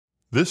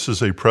This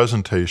is a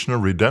presentation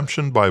of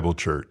Redemption Bible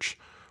Church.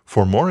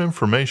 For more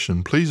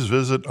information, please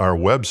visit our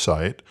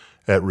website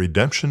at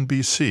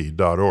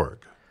redemptionbc.org.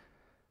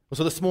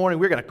 So this morning,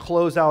 we're going to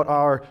close out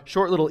our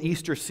short little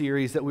Easter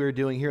series that we were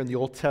doing here in the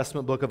Old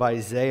Testament book of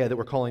Isaiah that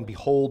we're calling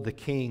Behold the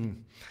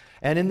King.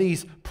 And in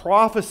these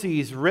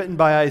prophecies written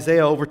by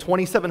Isaiah over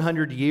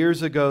 2,700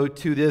 years ago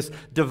to this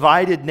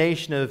divided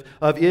nation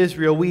of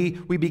Israel, we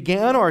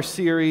began our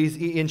series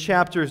in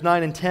chapters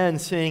 9 and 10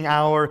 seeing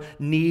our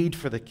need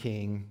for the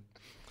king.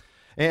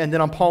 And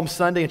then on Palm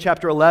Sunday in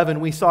chapter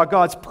 11, we saw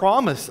God's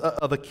promise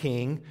of a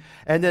king.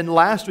 And then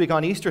last week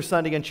on Easter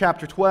Sunday in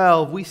chapter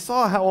 12, we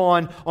saw how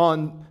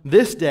on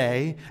this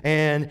day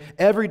and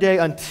every day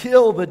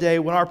until the day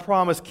when our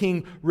promised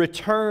king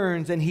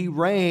returns and he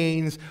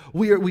reigns,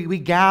 we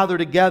gather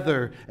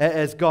together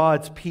as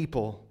God's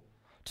people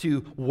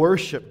to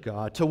worship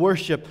God, to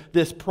worship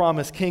this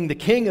promised king, the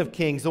King of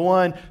Kings, the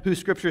one who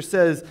Scripture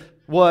says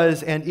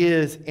was and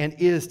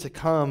is to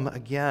come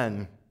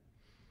again.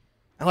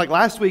 And like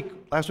last week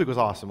was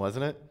awesome,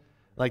 wasn't it?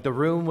 Like the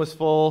room was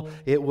full.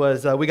 It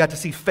was we got to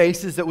see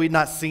faces that we'd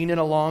not seen in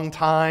a long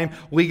time.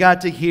 We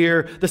got to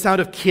hear the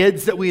sound of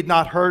kids that we had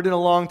not heard in a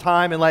long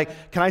time. And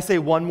like, can I say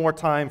one more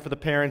time for the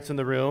parents in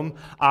the room?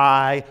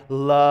 I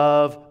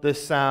love the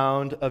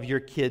sound of your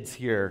kids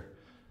here.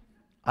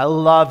 I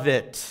love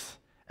it.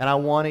 And I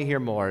want to hear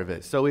more of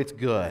it, so it's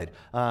good. It's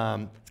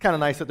kind of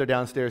nice that they're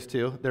downstairs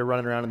too. They're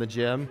running around in the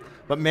gym.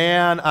 But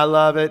man, I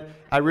love it.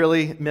 I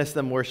really miss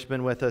them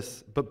worshiping with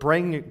us. But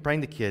bring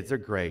the kids. They're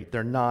great.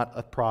 They're not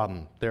a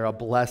problem. They're a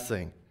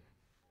blessing.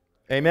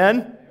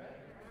 Amen?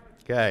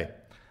 Okay.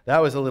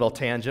 That was a little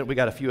tangent. We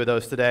got a few of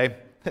those today.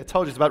 I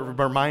told you it's about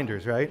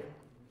reminders, right?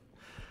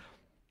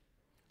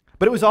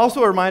 But it was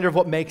also a reminder of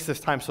what makes this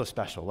time so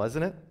special,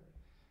 wasn't it?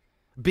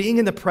 Being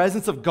in the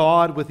presence of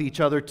God with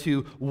each other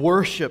to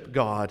worship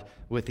God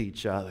with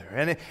each other.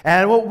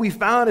 And what we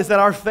found is that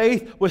our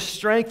faith was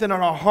strengthened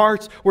and our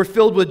hearts were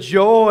filled with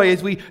joy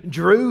as we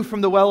drew from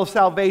the well of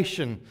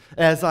salvation,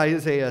 as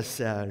Isaiah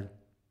said.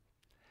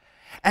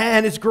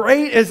 And as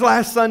great as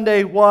last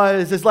Sunday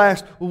was, as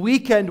last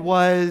weekend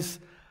was,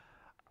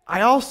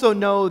 I also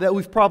know that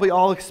we've probably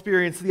all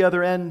experienced the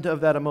other end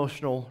of that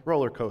emotional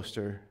roller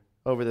coaster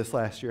over this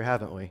last year,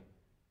 haven't we?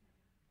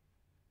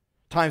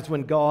 Times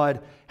when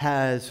God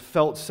has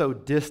felt so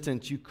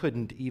distant you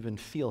couldn't even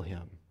feel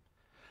Him.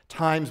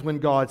 Times when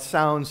God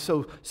sounds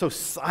so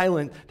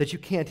silent that you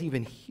can't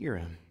even hear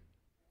Him.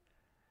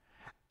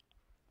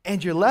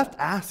 And you're left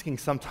asking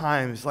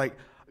sometimes, like,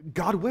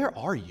 God, where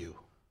are you?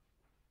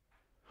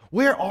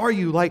 Where are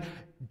you? Like,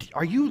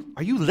 are you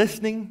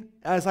listening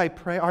as I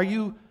pray? Are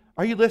you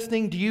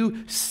listening? Do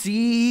you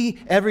see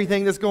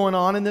everything that's going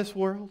on in this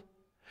world?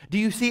 Do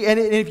you see? And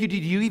if you do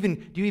you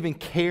even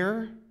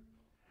care?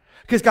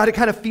 Because God, it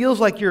kind of feels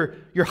like you're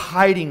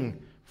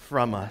hiding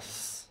from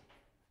us.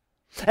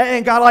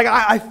 And God, like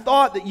I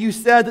thought that you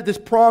said that this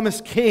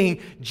promised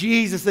king,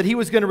 Jesus, that he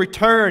was going to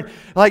return,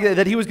 like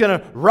that he was going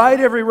to right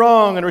every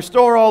wrong and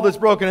restore all that's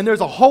broken. And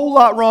there's a whole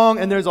lot wrong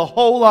and there's a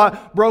whole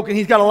lot broken.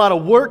 He's got a lot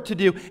of work to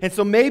do. And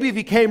so maybe if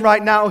he came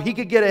right now, he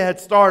could get a head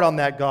start on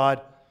that,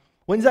 God.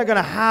 When's that going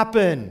to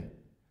happen?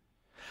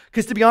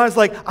 Because to be honest,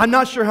 like I'm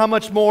not sure how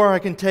much more I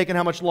can take and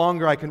how much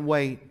longer I can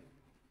wait.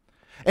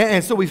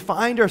 And so we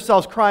find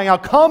ourselves crying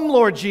out, "Come,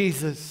 Lord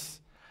Jesus."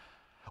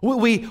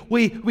 We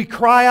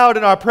cry out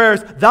in our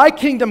prayers, "Thy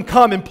kingdom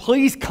come, and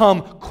please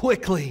come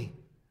quickly."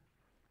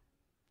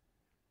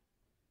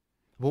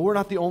 But we're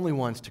not the only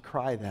ones to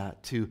cry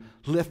that, to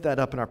lift that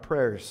up in our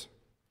prayers.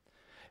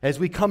 As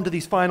we come to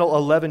these final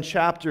 11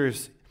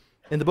 chapters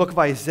in the book of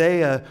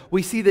Isaiah,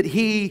 we see that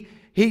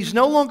he's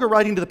no longer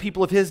writing to the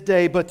people of his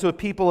day, but to a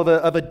people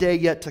of a day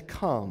yet to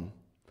come.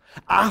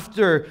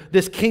 After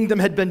this kingdom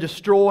had been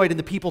destroyed and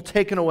the people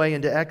taken away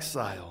into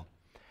exile.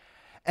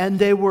 And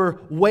they were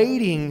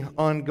waiting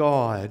on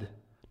God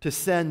to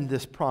send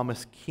this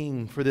promised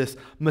king, for this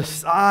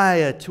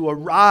Messiah to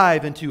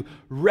arrive and to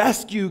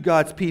rescue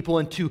God's people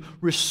and to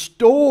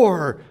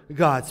restore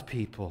God's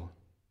people.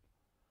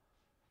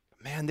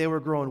 Man, they were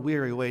growing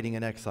weary waiting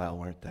in exile,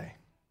 weren't they?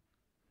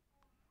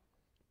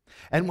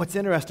 And what's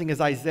interesting is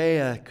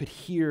Isaiah could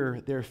hear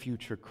their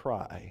future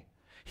cry.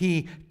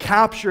 He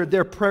captured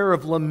their prayer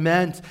of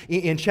lament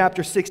in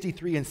chapter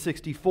 63 and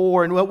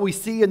 64. And what we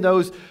see in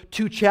those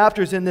two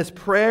chapters in this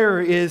prayer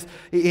is,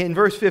 in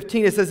verse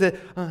 15, it says that,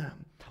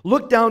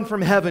 "Look down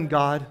from heaven,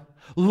 God.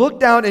 Look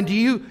down, and do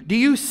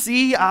you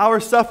see our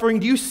suffering?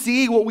 Do you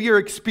see what we are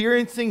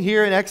experiencing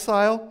here in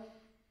exile?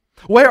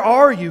 Where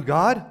are you,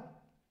 God?"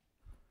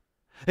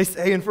 They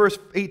say in verse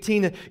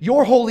 18 that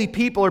your holy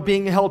people are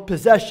being held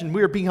possession.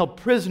 We are being held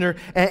prisoner.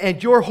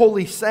 And your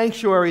holy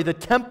sanctuary, the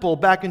temple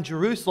back in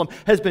Jerusalem,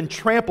 has been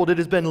trampled. It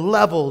has been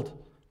leveled.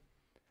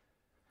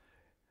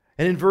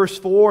 And in verse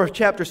 4 of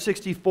chapter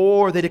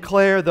 64, they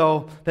declare,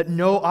 though, that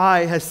no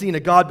eye has seen a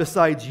God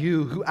besides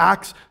you who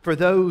acts for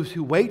those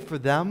who wait for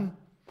them.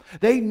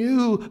 They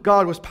knew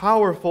God was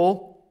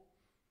powerful.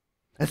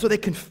 And so they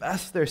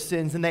confessed their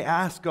sins and they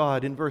asked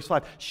God in verse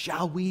 5,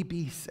 "Shall we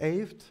be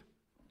saved?"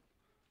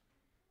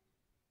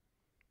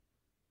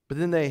 But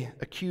then they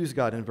accuse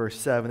God in verse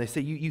 7. They say,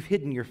 you've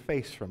hidden your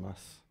face from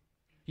us.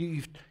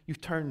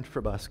 You've turned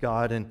from us,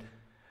 God. And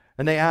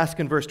they ask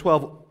in verse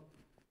 12,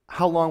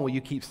 how long will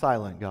you keep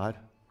silent, God?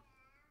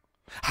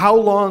 How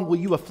long will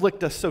you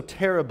afflict us so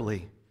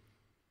terribly?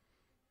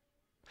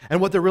 And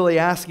what they're really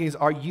asking is,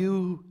 are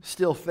you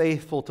still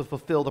faithful to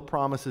fulfill the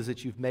promises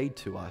that you've made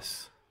to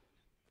us?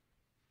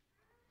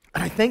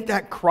 And I think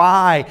that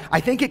cry,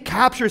 I think it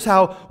captures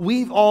how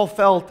we've all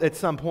felt at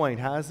some point,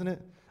 hasn't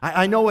it?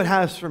 I know it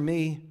has for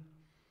me.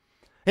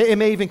 It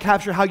may even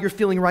capture how you're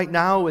feeling right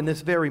now in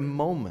this very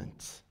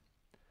moment.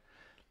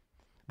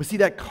 But see,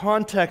 that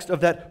context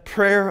of that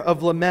prayer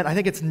of lament, I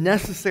think it's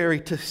necessary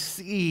to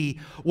see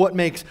what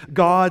makes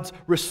God's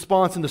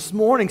response in this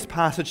morning's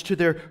passage to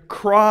their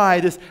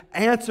cry, this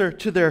answer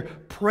to their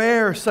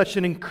prayer, such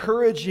an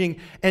encouraging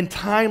and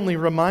timely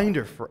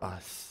reminder for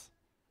us.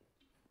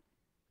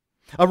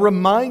 A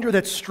reminder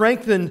that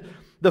strengthened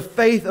the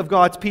faith of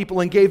God's people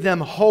and gave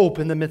them hope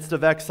in the midst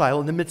of exile,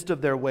 in the midst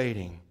of their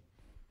waiting.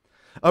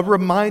 A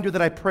reminder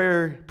that I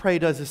pray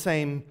does the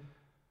same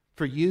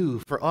for you,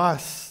 for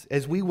us,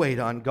 as we wait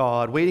on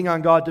God, waiting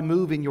on God to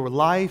move in your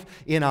life,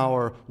 in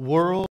our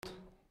world.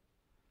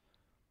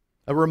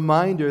 A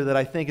reminder that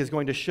I think is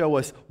going to show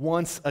us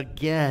once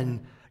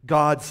again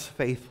God's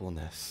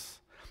faithfulness.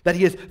 That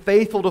He is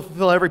faithful to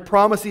fulfill every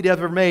promise He'd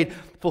ever made,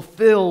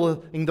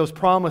 fulfilling those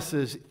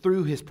promises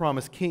through His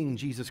promised King,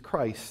 Jesus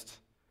Christ.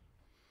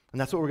 And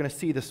that's what we're going to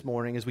see this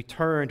morning as we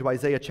turn to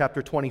Isaiah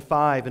chapter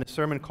 25 in a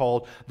sermon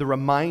called The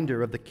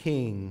Reminder of the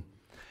King.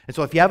 And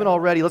so if you haven't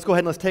already, let's go ahead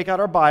and let's take out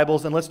our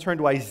Bibles and let's turn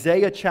to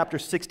Isaiah chapter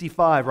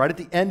 65, right at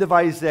the end of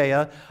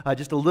Isaiah,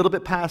 just a little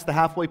bit past the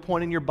halfway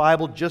point in your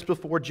Bible, just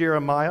before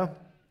Jeremiah.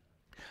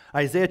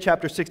 Isaiah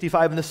chapter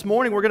 65. And this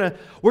morning we're going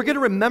to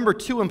remember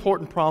two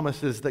important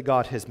promises that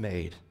God has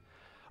made.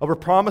 A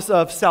promise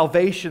of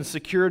salvation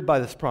secured by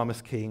this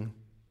promised King,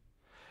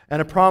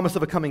 and a promise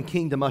of a coming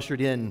kingdom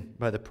ushered in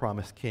by the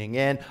promised King.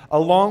 And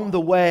along the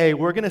way,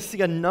 we're going to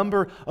see a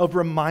number of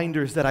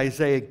reminders that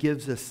Isaiah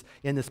gives us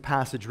in this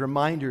passage,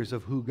 reminders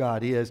of who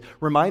God is.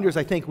 Reminders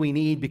I think we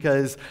need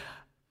because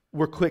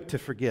we're quick to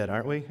forget,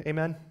 aren't we?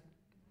 Amen?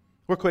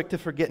 We're quick to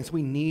forget, and so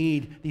we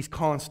need these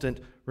constant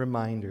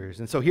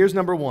reminders. And so here's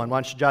number one. Why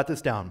don't you jot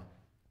this down?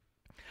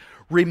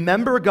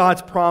 Remember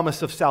God's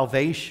promise of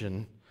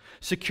salvation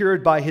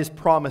secured by His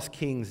promised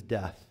King's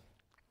death.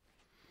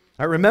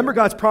 All right, remember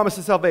God's promise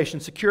of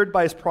salvation secured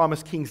by His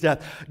promised King's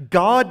death.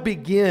 God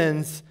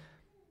begins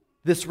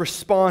this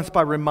response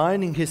by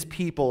reminding His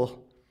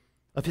people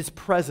of His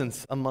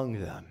presence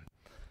among them.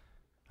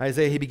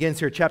 Isaiah, he begins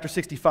here, chapter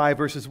 65,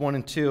 verses 1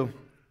 and 2.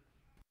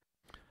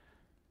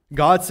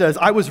 God says,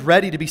 I was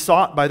ready to be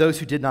sought by those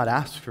who did not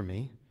ask for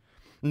me,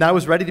 and I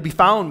was ready to be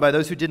found by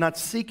those who did not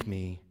seek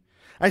me.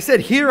 I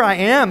said, here I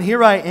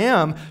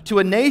am, to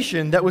a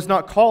nation that was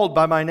not called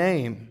by my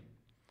name.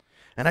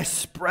 And I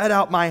spread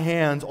out my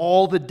hands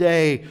all the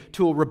day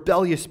to a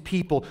rebellious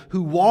people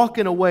who walk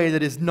in a way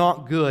that is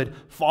not good,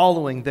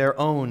 following their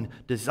own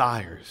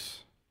desires.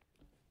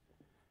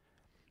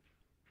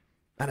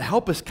 And to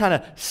help us kind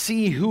of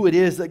see who it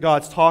is that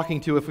God's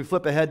talking to, if we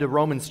flip ahead to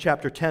Romans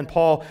chapter 10,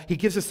 Paul, he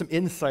gives us some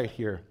insight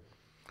here.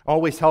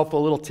 Always helpful,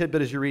 a little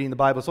tidbit as you're reading the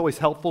Bible. It's always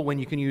helpful when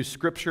you can use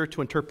Scripture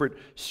to interpret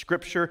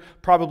Scripture.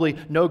 Probably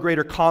no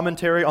greater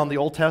commentary on the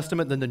Old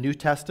Testament than the New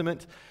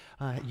Testament.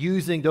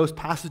 Using those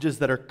passages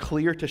that are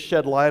clear to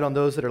shed light on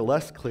those that are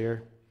less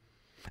clear.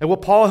 And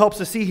what Paul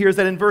helps us see here is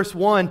that in verse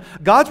 1,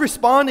 God's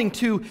responding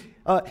to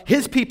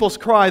His people's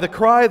cry, the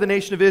cry of the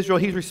nation of Israel.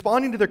 He's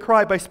responding to their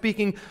cry by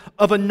speaking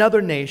of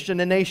another nation,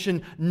 a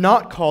nation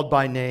not called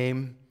by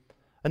name,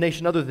 a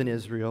nation other than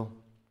Israel.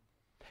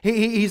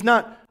 He's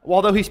not,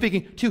 although he's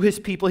speaking to His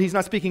people, he's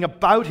not speaking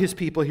about His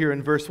people here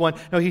in verse 1.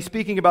 No, he's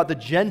speaking about the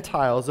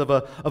Gentiles of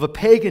a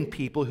pagan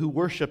people who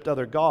worshipped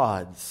other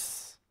gods.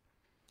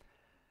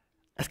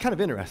 That's kind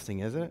of interesting,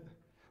 isn't it?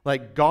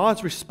 Like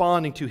God's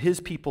responding to His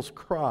people's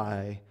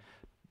cry,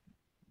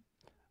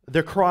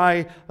 their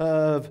cry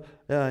of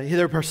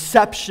their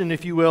perception,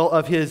 if you will,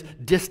 of His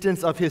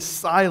distance, of His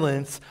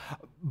silence,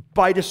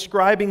 by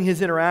describing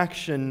His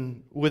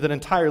interaction with an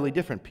entirely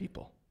different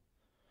people.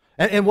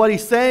 And what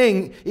He's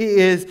saying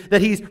is that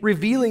He's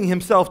revealing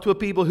Himself to a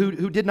people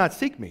who did not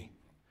seek me.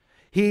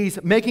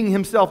 He's making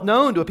Himself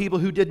known to a people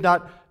who did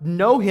not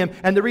know Him.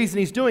 And the reason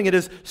He's doing it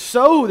is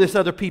so this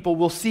other people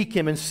will seek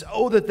Him and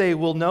so that they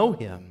will know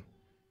Him.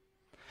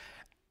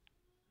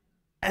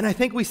 And I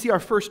think we see our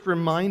first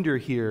reminder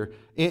here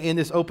in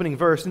this opening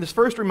verse. And this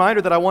first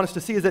reminder that I want us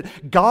to see is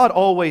that God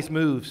always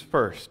moves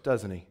first,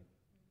 doesn't He?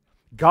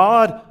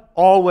 God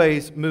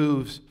always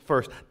moves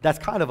first. That's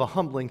kind of a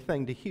humbling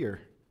thing to hear.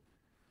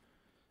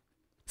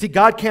 See,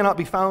 God cannot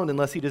be found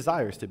unless He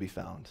desires to be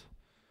found.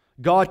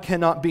 God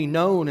cannot be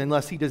known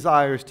unless He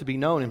desires to be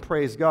known, and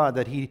praise God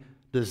that He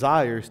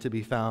desires to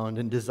be found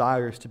and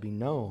desires to be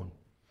known.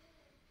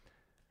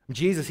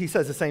 Jesus, He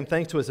says the same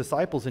thing to His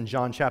disciples in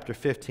John chapter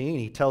 15.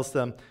 He tells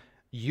them,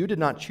 you did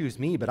not choose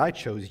me, but I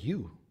chose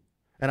you,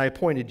 and I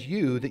appointed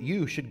you that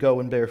you should go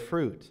and bear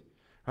fruit.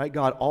 Right?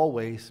 God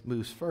always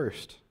moves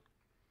first.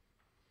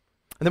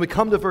 And then we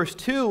come to verse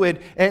 2,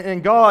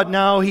 and God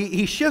now,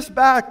 he shifts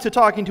back to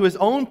talking to his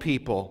own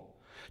people,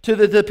 to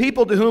the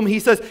people to whom he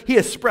says he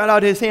has spread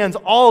out his hands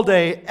all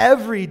day,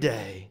 every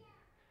day,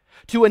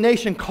 to a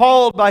nation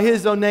called by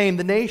his own name,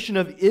 the nation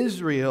of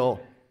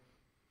Israel,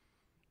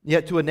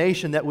 yet to a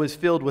nation that was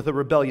filled with a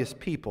rebellious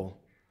people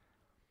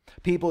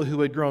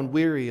who had grown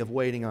weary of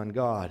waiting on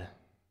God.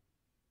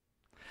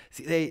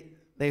 See,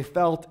 they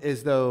felt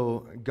as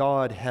though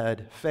God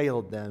had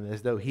failed them,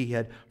 as though he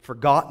had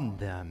forgotten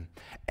them.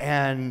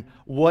 And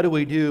what do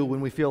we do when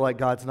we feel like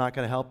God's not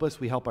going to help us?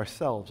 We help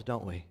ourselves,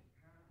 don't we?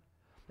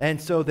 And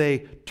so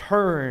they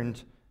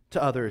turned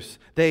to others.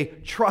 They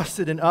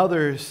trusted in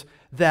others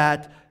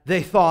that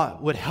they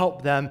thought would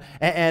help them.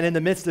 And in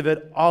the midst of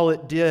it, all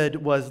it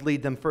did was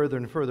lead them further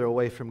and further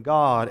away from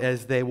God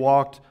as they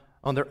walked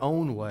on their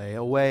own way,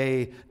 a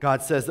way,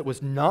 God says, that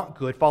was not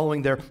good,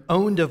 following their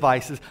own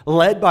devices,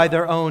 led by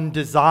their own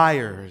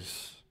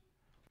desires.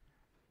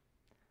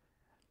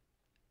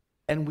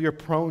 And we are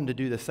prone to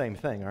do the same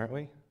thing, aren't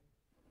we?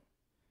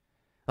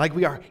 Like,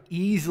 we are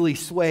easily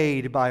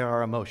swayed by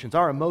our emotions.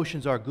 Our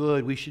emotions are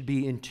good. We should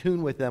be in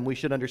tune with them. We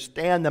should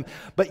understand them.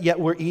 But yet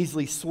we're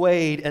easily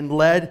swayed and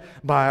led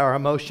by our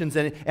emotions.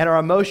 And our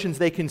emotions,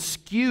 they can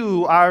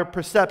skew our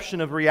perception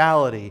of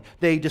reality.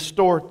 They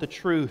distort the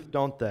truth,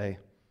 don't they?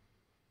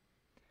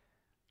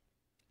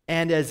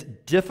 And as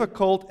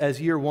difficult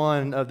as year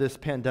one of this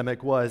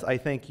pandemic was, I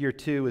think year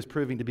two is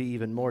proving to be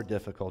even more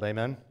difficult.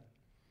 Amen?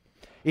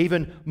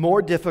 Even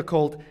more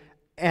difficult.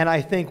 And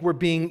I think we're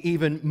being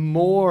even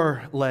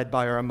more led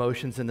by our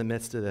emotions in the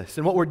midst of this.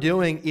 And what we're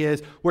doing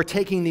is we're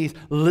taking these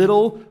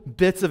little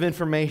bits of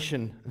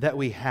information that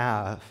we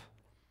have,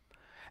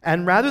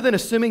 and rather than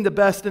assuming the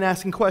best and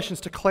asking questions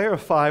to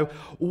clarify,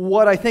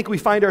 what I think we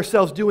find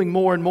ourselves doing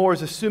more and more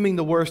is assuming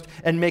the worst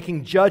and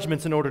making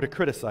judgments in order to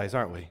criticize,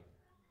 aren't we?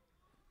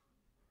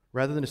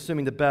 Rather than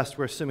assuming the best,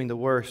 we're assuming the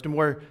worst. And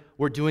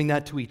we're doing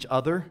that to each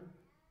other,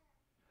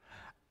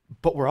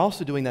 but we're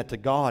also doing that to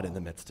God in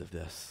the midst of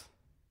this.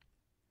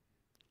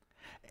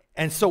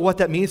 And so what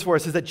that means for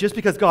us is that just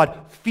because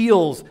God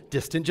feels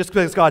distant, just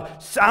because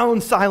God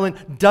sounds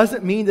silent,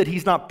 doesn't mean that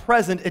he's not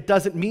present. It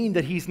doesn't mean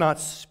that he's not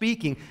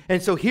speaking.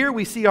 And so here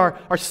we see our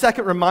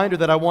second reminder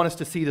that I want us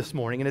to see this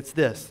morning, and it's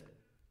this.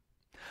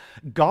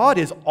 God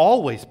is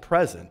always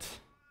present.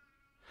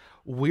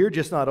 We're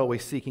just not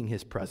always seeking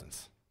his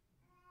presence.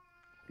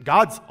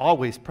 God's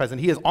always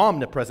present. He is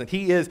omnipresent.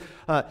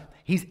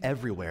 He's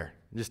everywhere.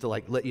 Just to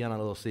let you in on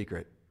a little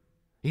secret.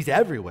 He's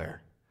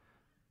everywhere.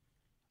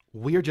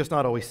 We're just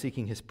not always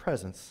seeking his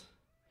presence.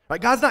 Right?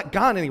 God's not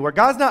gone anywhere.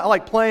 God's not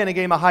like playing a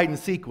game of hide and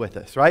seek with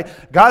us, right?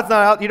 God's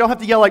not out. You don't have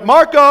to yell like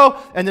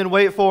Marco and then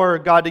wait for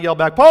God to yell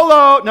back,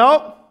 Polo.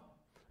 No,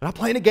 we're not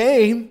playing a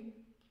game,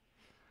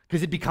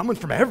 because he'd be coming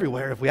from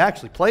everywhere if we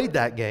actually played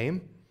that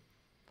game.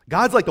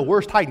 God's like the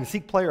worst hide and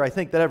seek player I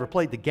think that ever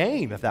played the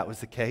game, if that was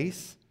the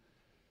case.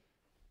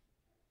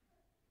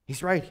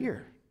 He's right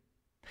here.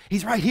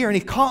 He's right here, and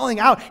he's calling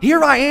out,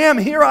 here I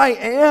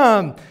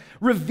am,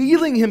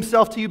 revealing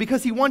himself to you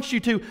because he wants you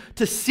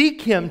to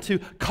seek him, to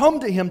come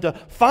to him, to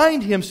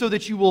find him so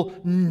that you will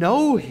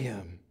know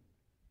him.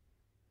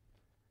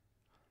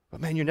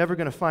 But man, you're never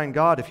going to find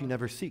God if you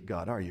never seek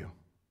God, are you?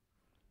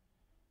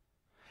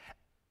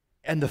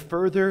 And the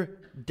further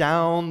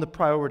down the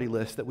priority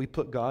list that we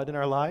put God in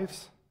our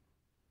lives,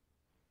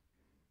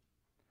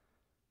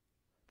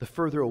 the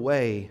further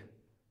away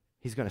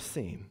he's going to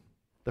seem.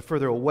 The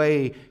further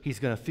away he's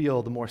going to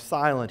feel, the more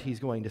silent he's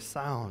going to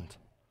sound.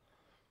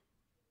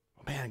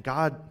 Man,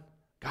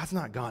 God's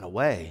not gone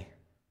away.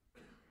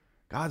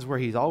 God's where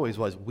he always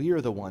was. We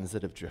are the ones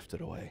that have drifted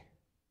away.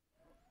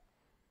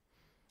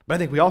 But I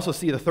think we also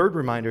see the third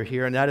reminder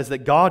here, and that is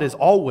that God is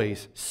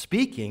always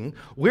speaking.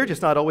 We're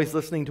just not always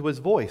listening to his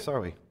voice,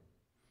 are we?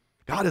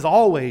 God is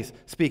always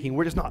speaking.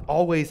 We're just not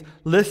always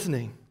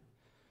listening.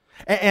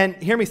 And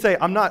hear me say,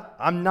 I'm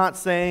not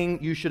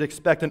saying you should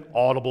expect an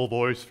audible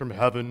voice from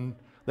heaven.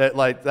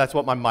 That's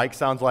what my mic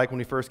sounds like when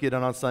we first get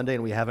in on Sunday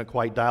and we haven't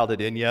quite dialed it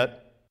in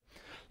yet.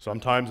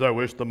 Sometimes I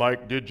wish the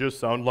mic did just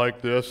sound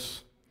like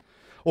this.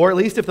 Or at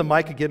least if the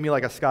mic could give me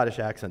like a Scottish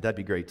accent, that'd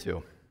be great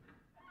too.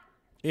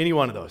 Any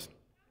one of those.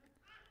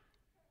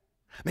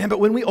 Man, but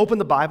when we open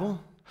the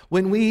Bible,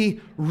 when we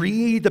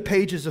read the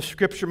pages of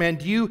Scripture, man,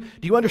 do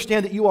you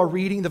understand that you are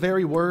reading the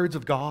very words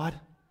of God?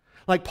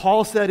 Like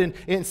Paul said in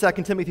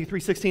 2 Timothy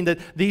 3:16, that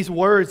these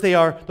words, they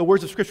are the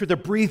words of Scripture, they're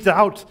breathed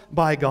out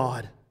by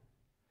God.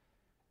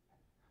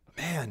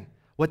 Man,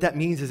 what that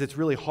means is it's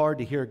really hard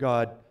to hear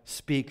God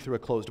speak through a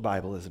closed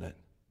Bible, isn't it?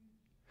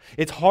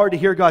 It's hard to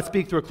hear God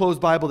speak through a closed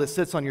Bible that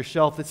sits on your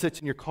shelf, that sits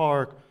in your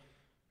car.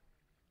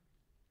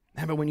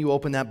 Man, but when you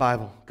open that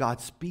Bible, God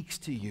speaks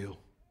to you.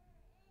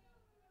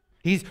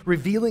 He's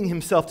revealing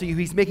himself to you.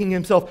 He's making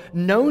himself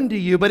known to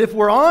you. But if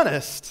we're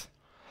honest,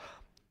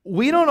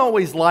 we don't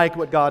always like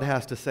what God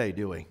has to say,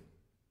 do we?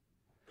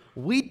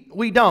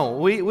 We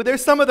don't.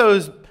 There's some of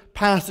those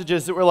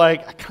passages that we're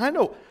like, I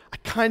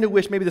kind of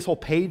wish maybe this whole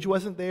page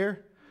wasn't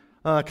there.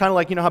 Kind of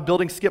like, how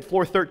buildings skip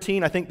floor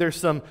 13. I think there's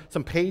some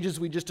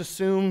pages we just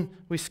assume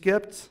we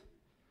skipped.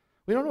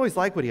 We don't always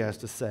like what he has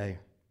to say.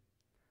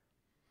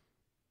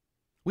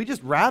 We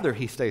just rather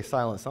he stay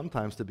silent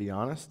sometimes, to be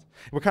honest.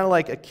 We're kind of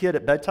like a kid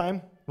at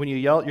bedtime. When you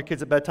yell at your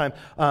kids at bedtime,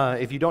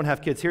 if you don't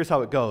have kids, here's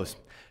how it goes.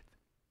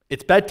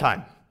 It's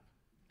bedtime,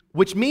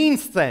 which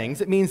means things.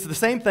 It means the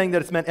same thing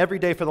that it's meant every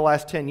day for the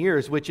last 10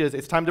 years, which is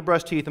it's time to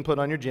brush teeth and put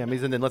on your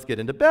jammies, and then let's get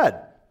into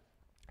bed.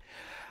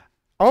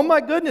 Oh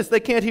my goodness, they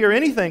can't hear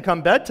anything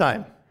come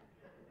bedtime.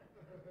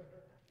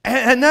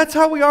 And that's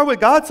how we are with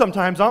God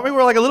sometimes, aren't we?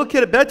 We're like a little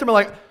kid at bedtime. We're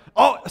like,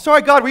 oh,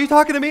 sorry, God, were you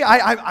talking to me?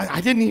 I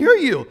didn't hear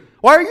you.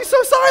 Why are you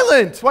so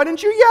silent? Why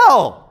didn't you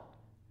yell?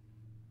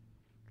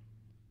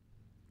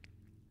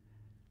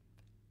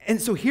 And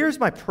so here's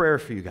my prayer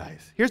for you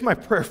guys. Here's my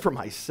prayer for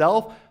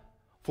myself,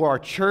 for our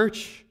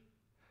church,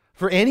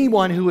 for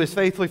anyone who is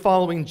faithfully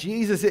following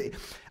Jesus.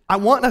 I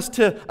want us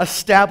to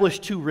establish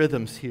two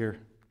rhythms here.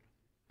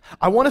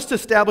 I want us to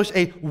establish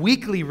a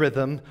weekly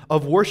rhythm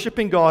of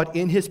worshiping God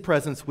in His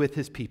presence with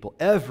His people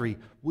every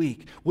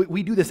week.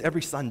 We do this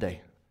every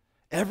Sunday.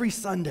 Every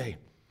Sunday,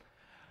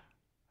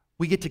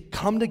 we get to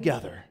come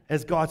together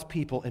as God's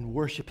people and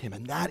worship Him,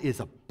 and that is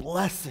a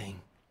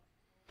blessing.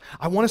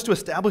 I want us to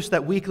establish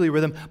that weekly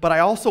rhythm, but I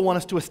also want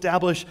us to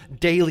establish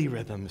daily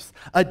rhythms,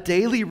 a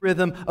daily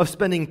rhythm of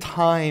spending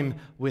time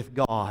with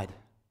God.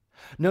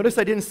 Notice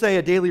I didn't say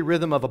a daily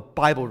rhythm of a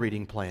Bible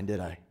reading plan, did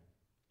I?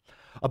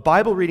 A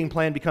Bible reading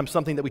plan becomes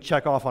something that we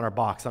check off on our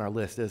box, on our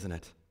list, isn't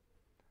it?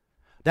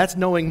 That's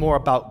knowing more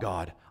about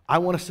God. I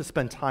want us to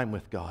spend time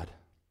with God.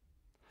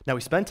 Now,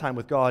 we spend time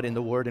with God in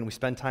the Word and we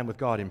spend time with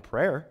God in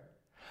prayer,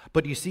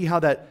 but do you see how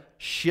that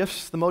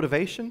shifts the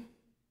motivation?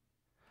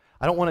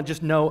 I don't want to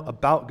just know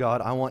about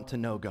God, I want to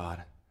know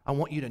God. I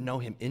want you to know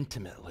Him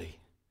intimately.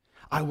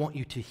 I want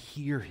you to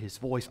hear His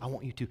voice. I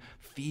want you to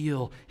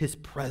feel His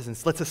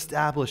presence. Let's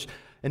establish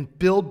and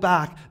build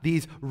back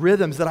these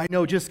rhythms that I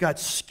know just got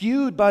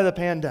skewed by the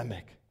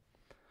pandemic.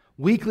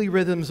 Weekly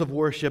rhythms of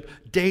worship,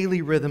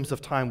 daily rhythms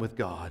of time with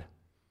God.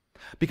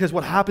 Because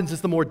what happens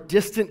is the more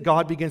distant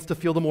God begins to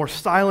feel, the more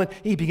silent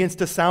He begins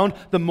to sound,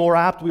 the more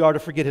apt we are to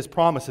forget His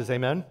promises.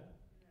 Amen?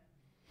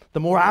 The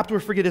more apt we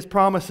forget His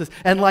promises.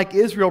 And like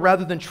Israel,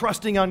 rather than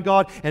trusting on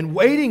God and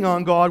waiting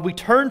on God, we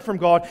turn from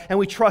God and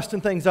we trust in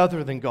things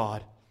other than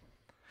God.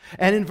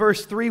 And in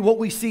verse 3, what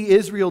we see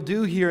Israel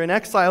do here in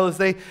exile is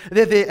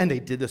and they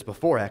did this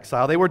before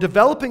exile, they were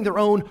developing their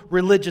own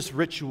religious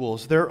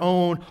rituals, their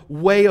own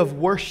way of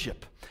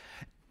worship.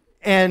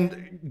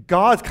 And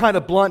God's kind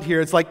of blunt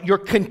here. It's like, you're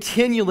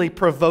continually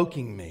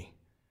provoking me.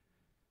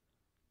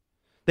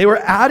 They were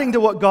adding to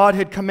what God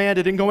had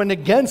commanded and going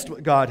against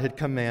what God had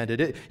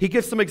commanded. He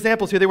gives some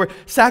examples here. They were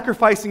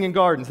sacrificing in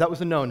gardens. That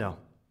was a no-no.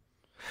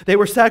 They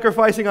were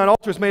sacrificing on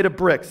altars made of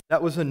bricks.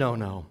 That was a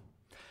no-no.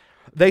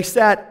 They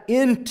sat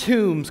in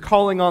tombs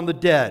calling on the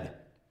dead.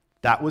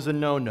 That was a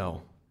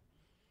no-no.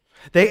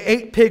 They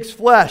ate pig's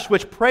flesh,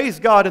 which, praise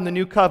God, in the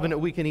new covenant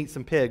we can eat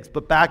some pigs.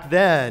 But back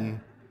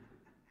then,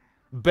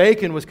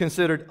 bacon was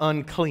considered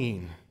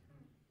unclean.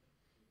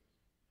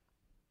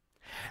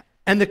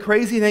 And the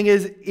crazy thing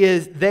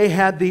is they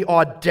had the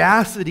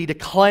audacity to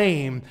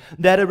claim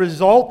that a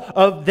result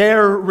of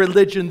their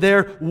religion,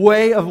 their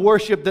way of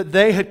worship that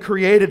they had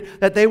created,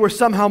 that they were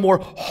somehow more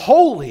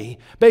holy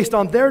based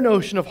on their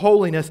notion of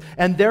holiness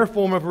and their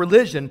form of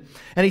religion.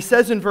 And he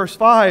says in verse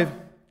 5,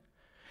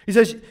 he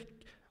says,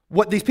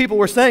 what these people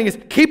were saying is,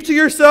 keep to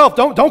yourself,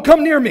 don't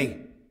come near me,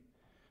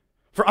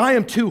 for I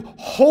am too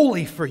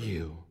holy for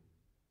you.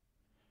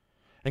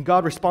 And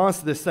God responds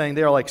to this saying,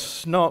 they are like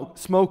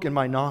smoke in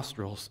my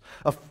nostrils,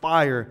 a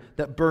fire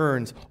that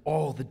burns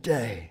all the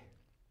day.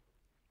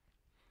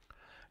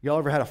 Y'all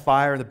ever had a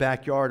fire in the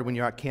backyard when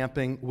you're out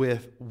camping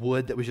with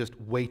wood that was just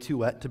way too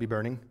wet to be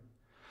burning?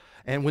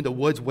 And when the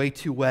wood's way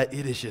too wet,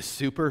 it is just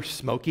super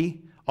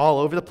smoky all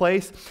over the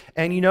place.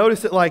 And you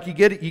notice that, like, you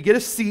get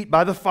a seat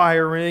by the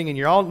fire ring and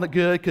you're all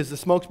good because the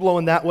smoke's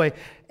blowing that way.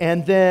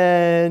 And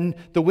then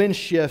the wind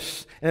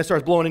shifts and it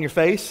starts blowing in your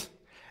face.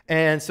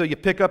 And so you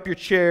pick up your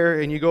chair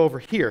and you go over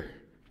here.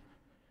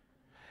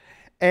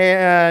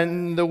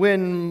 And the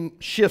wind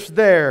shifts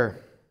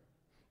there.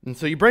 And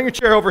so you bring your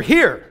chair over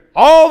here,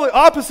 all the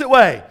opposite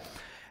way.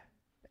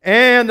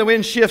 And the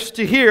wind shifts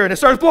to here and it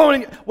starts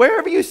blowing.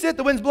 Wherever you sit,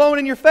 the wind's blowing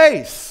in your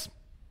face.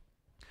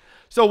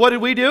 So what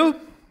did we do?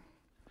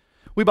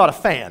 We bought a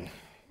fan.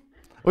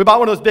 We bought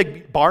one of those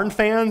big barn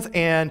fans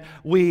and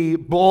we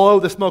blow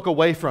the smoke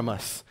away from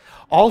us.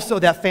 Also,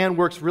 that fan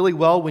works really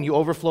well when you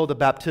overflow the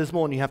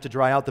baptismal and you have to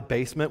dry out the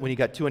basement when you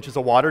got 2 inches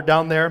of water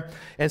down there.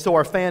 And so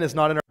our fan is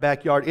not in our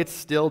backyard. It's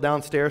still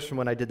downstairs from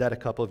when I did that a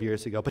couple of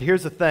years ago. But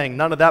here's the thing.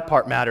 None of that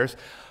part matters.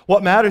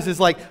 What matters is,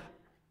 like,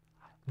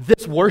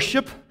 this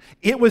worship,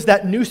 it was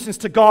that nuisance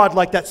to God,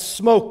 like that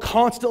smoke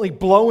constantly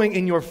blowing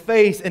in your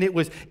face, and it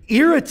was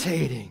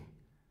irritating.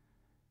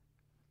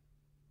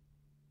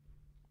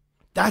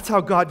 That's how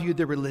God viewed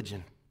their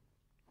religion.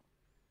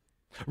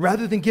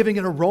 Rather than giving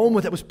an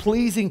aroma that was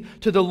pleasing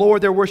to the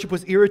Lord, their worship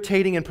was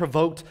irritating and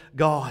provoked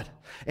God.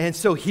 And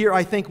so here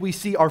I think we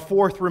see our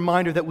fourth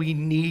reminder that we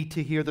need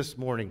to hear this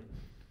morning.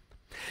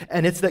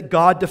 And it's that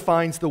God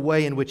defines the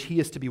way in which He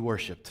is to be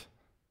worshiped.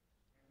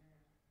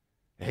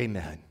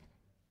 Amen.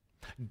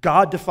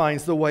 God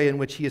defines the way in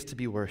which he is to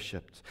be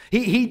worshiped.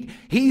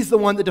 He's the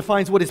one that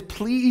defines what is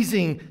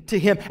pleasing to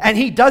him, and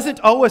he doesn't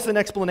owe us an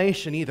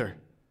explanation either.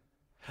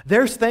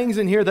 There's things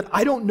in here that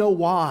I don't know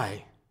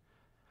why,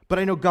 but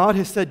I know God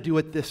has said do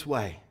it this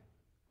way.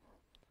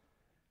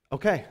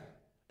 Okay,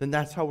 then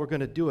that's how we're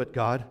going to do it,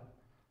 God.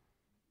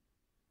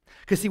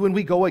 Because see, when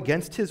we go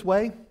against his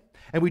way,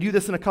 and we do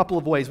this in a couple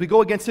of ways. We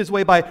go against his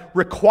way by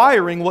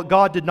requiring what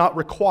God did not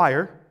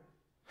require,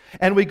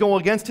 and we go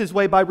against his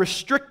way by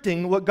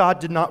restricting what God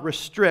did not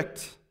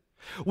restrict.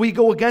 We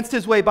go against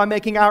his way by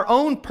making our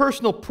own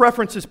personal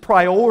preferences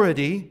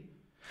priority,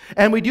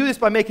 and we do this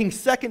by making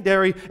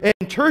secondary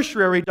and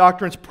tertiary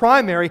doctrines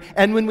primary.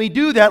 And when we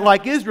do that,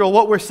 like Israel,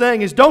 what we're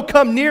saying is, don't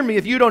come near me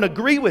if you don't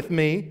agree with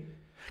me,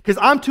 because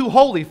I'm too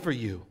holy for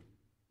you.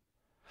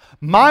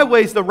 My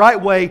way's the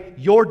right way,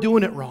 you're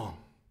doing it wrong.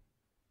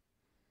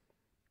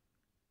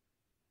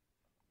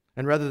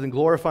 And rather than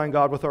glorifying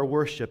God with our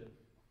worship,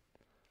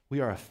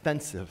 we are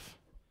offensive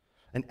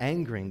and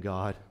angering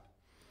God.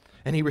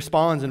 And he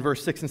responds in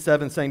verse 6 and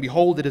 7 saying,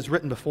 behold, it is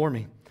written before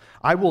me,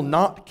 I will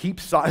not keep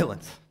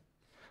silent,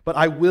 but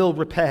I will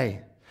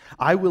repay.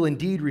 I will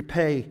indeed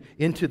repay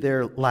into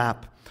their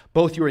lap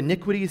both your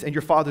iniquities and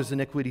your father's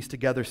iniquities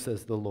together,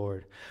 says the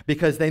Lord,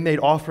 because they made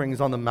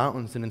offerings on the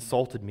mountains and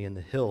insulted me in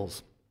the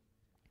hills.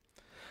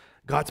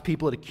 God's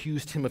people had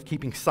accused him of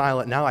keeping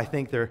silent. Now I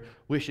think they're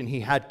wishing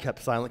he had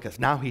kept silent because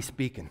now he's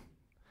speaking.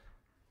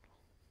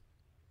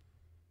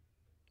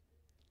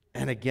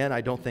 And again,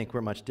 I don't think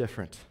we're much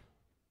different.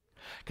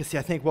 Because see,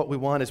 I think what we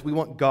want is we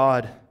want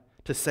God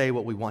to say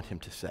what we want him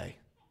to say.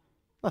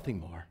 Nothing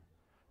more.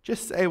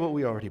 Just say what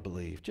we already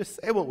believe. Just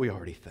say what we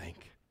already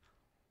think.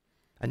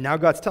 And now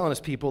God's telling his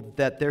people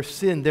that their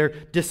sin, their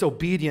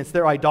disobedience,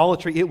 their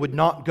idolatry, it would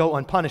not go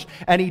unpunished.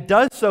 And he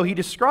does so, he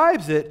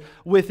describes it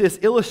with this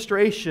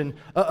illustration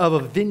of a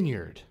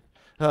vineyard,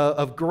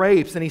 of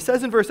grapes. And he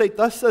says in verse 8,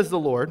 thus says the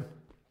Lord,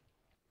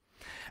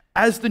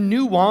 as the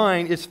new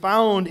wine is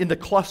found in the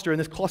cluster, in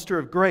this cluster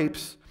of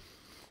grapes,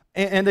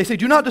 and they say,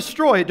 do not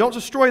destroy it, don't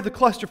destroy the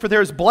cluster, for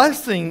there is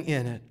blessing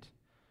in it.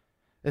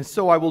 And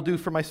so I will do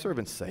for my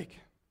servant's sake.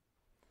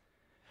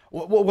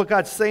 What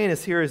God's saying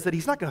is here is that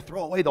he's not going to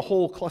throw away the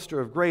whole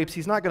cluster of grapes.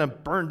 He's not going to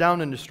burn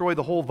down and destroy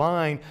the whole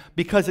vine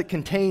because it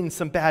contains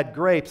some bad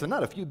grapes. And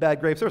not a few bad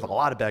grapes. There's a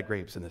lot of bad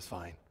grapes in this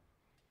vine.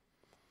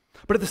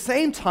 But at the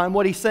same time,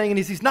 what he's saying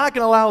is he's not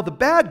going to allow the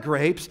bad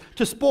grapes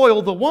to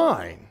spoil the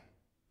wine.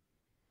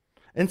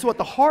 And so at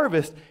the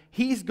harvest,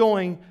 he's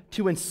going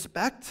to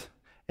inspect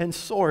and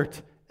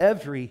sort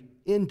every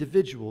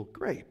individual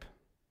grape.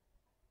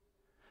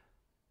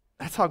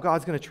 That's how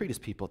God's going to treat his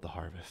people at the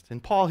harvest.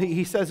 And Paul,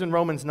 he says in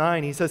Romans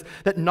 9, he says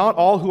that not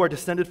all who are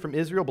descended from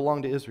Israel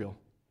belong to Israel.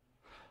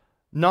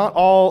 Not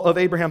all of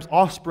Abraham's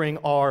offspring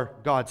are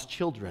God's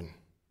children.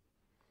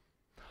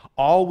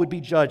 All would be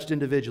judged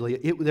individually.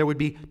 There would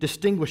be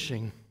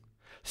distinguishing.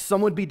 Some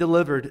would be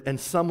delivered and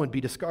some would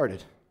be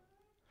discarded.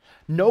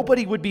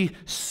 Nobody would be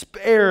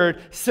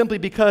spared simply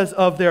because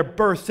of their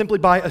birth, simply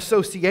by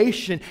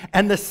association.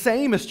 And the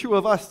same is true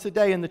of us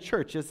today in the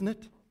church, isn't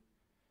it?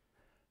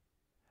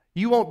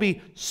 You won't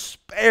be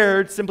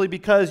spared simply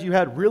because you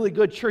had really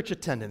good church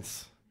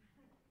attendance.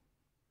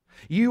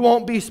 You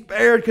won't be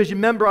spared because you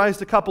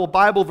memorized a couple of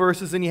Bible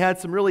verses and you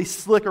had some really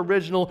slick,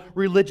 original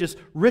religious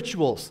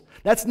rituals.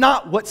 That's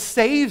not what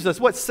saves us.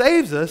 What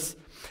saves us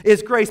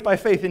is grace by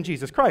faith in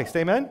Jesus Christ.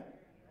 Amen?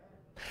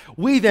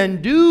 We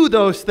then do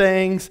those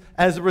things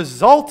as a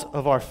result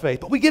of our faith.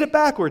 But we get it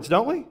backwards,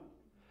 don't we?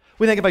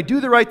 We think if I do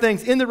the right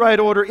things in the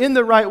right order, in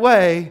the right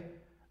way,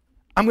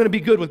 I'm going to be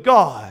good with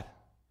God.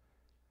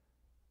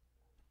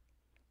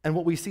 And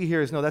what we see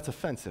here is, no, that's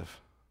offensive.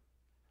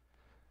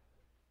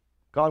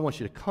 God wants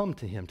you to come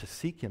to him, to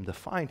seek him, to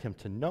find him,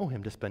 to know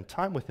him, to spend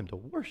time with him, to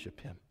worship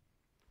him.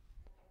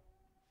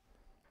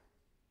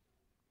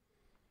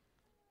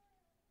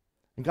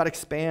 And God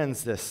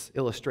expands this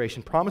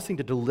illustration, promising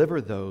to deliver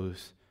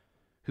those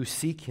who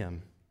seek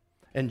him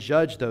and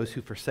judge those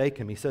who forsake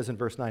him. He says in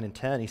verse 9 and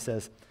 10, he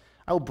says,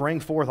 I will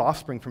bring forth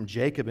offspring from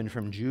Jacob and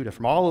from Judah,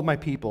 from all of my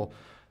people,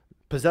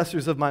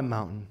 possessors of my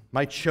mountain.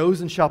 My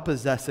chosen shall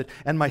possess it,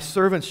 and my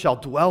servants shall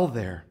dwell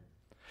there.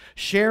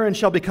 Sharon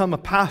shall become a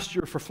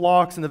pasture for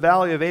flocks, and the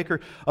valley of Acre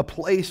a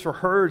place for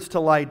herds to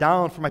lie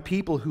down for my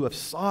people who have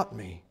sought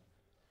me.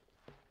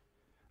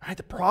 Right,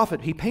 the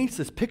prophet, he paints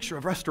this picture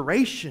of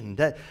restoration,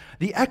 that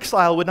the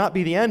exile would not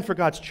be the end for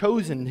God's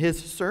chosen,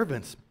 his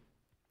servants.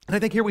 And I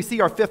think here we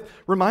see our fifth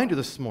reminder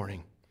this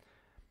morning.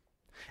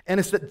 And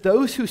it's that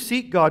those who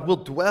seek God will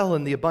dwell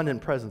in the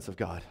abundant presence of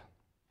God.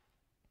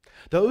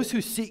 Those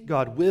who seek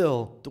God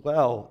will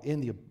dwell in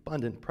the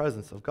abundant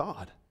presence of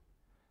God.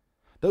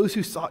 Those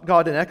who sought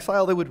God in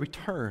exile, they would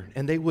return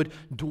and they would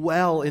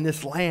dwell in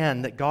this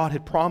land that God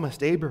had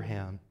promised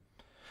Abraham.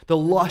 The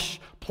lush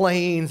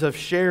plains of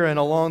Sharon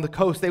along the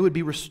coast, they would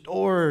be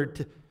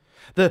restored.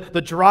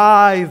 The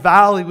dry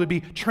valley would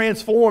be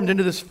transformed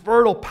into this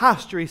fertile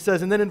pasture, he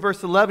says. And then in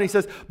verse 11, he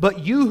says,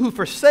 but you who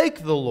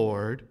forsake the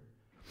Lord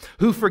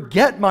who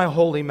forget my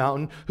holy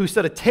mountain, who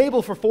set a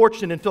table for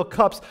fortune and fill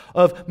cups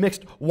of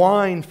mixed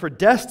wine for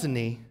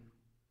destiny.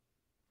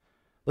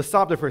 Let's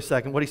stop there for a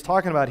second. What he's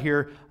talking about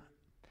here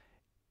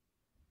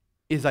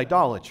is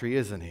idolatry,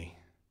 isn't he?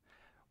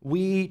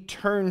 We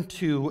turn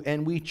to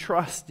and we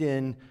trust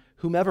in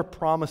whomever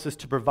promises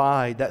to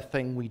provide that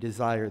thing we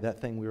desire, that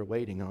thing we are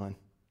waiting on.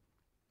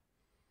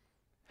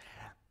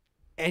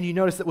 And you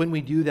notice that when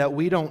we do that,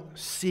 we don't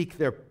seek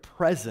their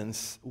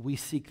presence, we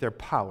seek their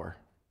power.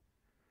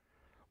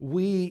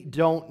 We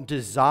don't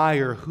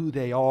desire who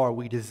they are,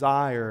 we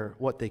desire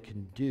what they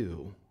can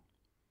do.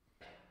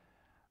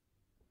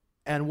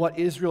 And what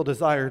Israel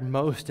desired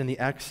most in the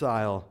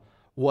exile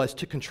was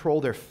to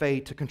control their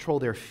fate, to control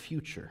their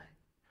future.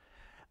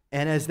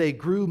 And as they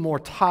grew more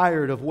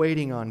tired of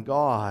waiting on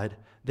God,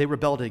 they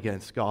rebelled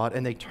against God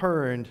and they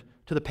turned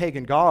to the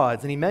pagan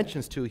gods. And he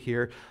mentions two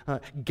here,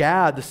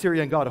 Gad, the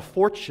Syrian god of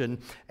fortune,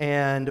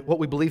 and what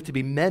we believe to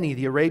be Meni,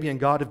 the Arabian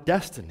god of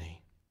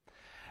destiny.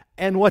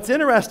 And what's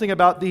interesting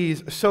about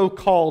these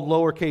so-called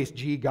lowercase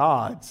g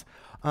gods,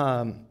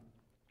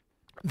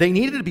 they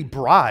needed to be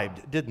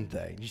bribed, didn't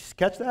they? Did you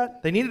catch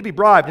that? They needed to be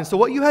bribed. And so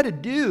what you had to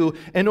do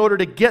in order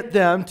to get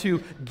them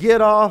to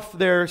get off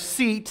their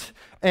seat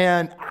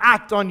and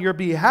act on your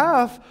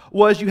behalf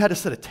was you had to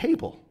set a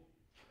table.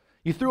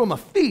 You threw them a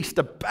feast,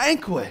 a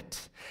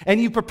banquet, and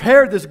you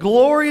prepared this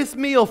glorious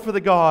meal for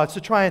the gods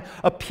to try and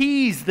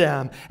appease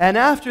them. And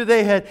after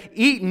they had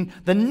eaten,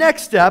 the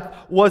next step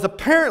was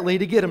apparently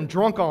to get them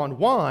drunk on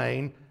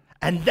wine,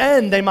 and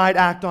then they might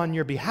act on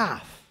your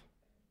behalf.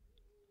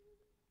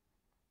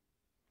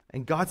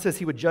 And God says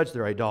he would judge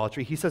their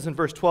idolatry. He says in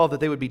verse 12 that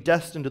they would be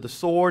destined to the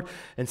sword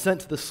and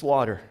sent to the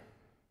slaughter.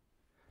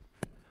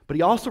 But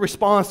he also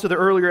responds to the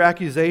earlier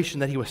accusation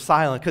that he was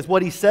silent. Because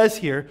what he says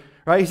here,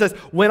 right, he says,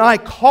 when I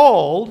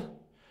called,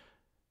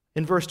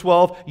 in verse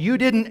 12, you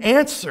didn't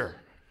answer.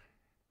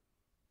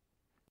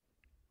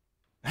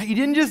 You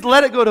didn't just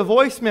let it go to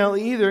voicemail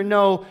either.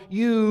 No,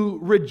 you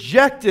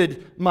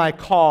rejected my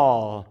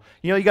call.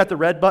 You know, you got the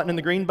red button and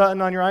the green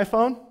button on your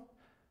iPhone?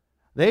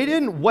 They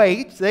didn't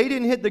wait. They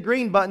didn't hit the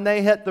green button.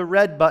 They hit the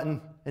red button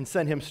and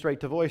sent him straight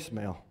to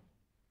voicemail.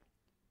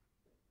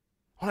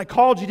 When I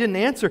called, you didn't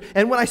answer.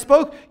 And when I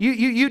spoke,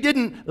 you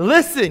didn't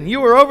listen. You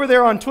were over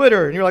there on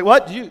Twitter. And you're like,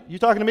 what? You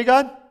talking to me,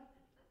 God?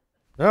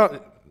 No,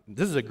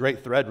 this is a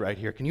great thread right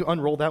here. Can you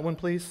unroll that one,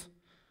 please?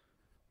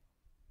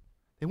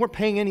 They weren't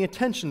paying any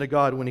attention to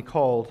God when he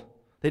called.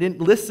 They didn't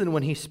listen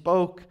when he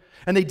spoke.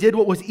 And they did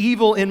what was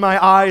evil in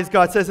my eyes,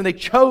 God says, and they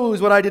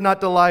chose what I did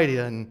not delight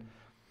in.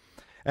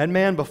 And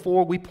man,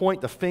 before we point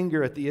the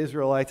finger at the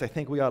Israelites, I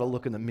think we ought to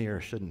look in the mirror,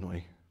 shouldn't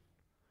we?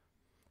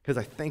 Because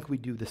I think we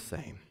do the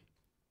same.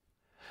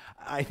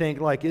 I think,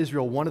 like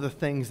Israel, one of the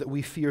things that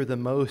we fear the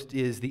most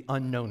is the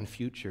unknown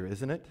future,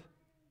 isn't it?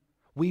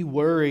 We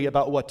worry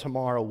about what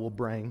tomorrow will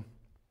bring.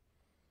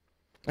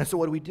 And so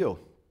what do?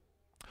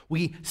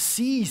 We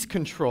seize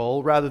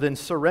control rather than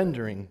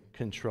surrendering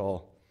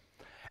control.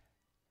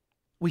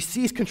 We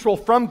seize control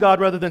from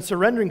God rather than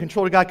surrendering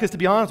control to God because, to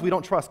be honest, we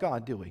don't trust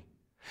God, do we?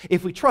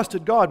 If we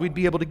trusted God, we'd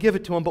be able to give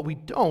it to him, but we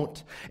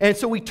don't. And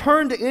so we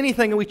turn to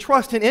anything and we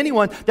trust in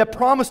anyone that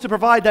promised to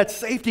provide that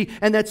safety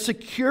and that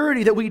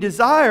security that we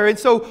desire. And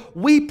so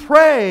we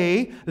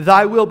pray,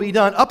 thy will be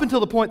done, up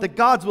until the point that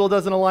God's will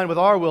doesn't align with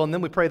our will, and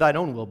then we pray, thine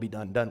own will be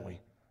done, don't we?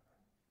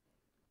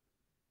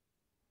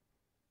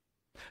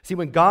 See,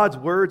 when God's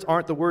words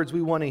aren't the words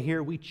we want to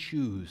hear, we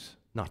choose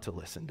not to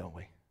listen, don't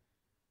we?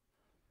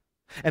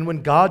 And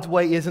when God's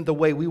way isn't the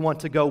way we want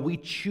to go, we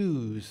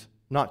choose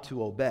not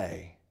to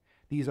obey.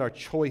 These are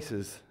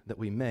choices that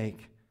we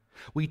make.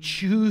 We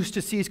choose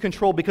to seize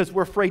control because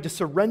we're afraid to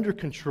surrender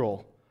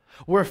control.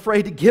 We're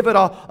afraid to give it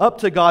all up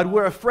to God.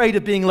 We're afraid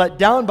of being let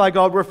down by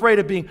God. We're afraid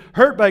of being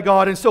hurt by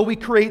God. And so we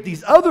create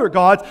these other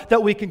gods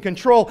that we can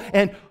control.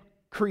 And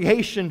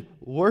creation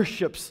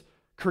worships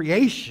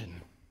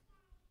creation.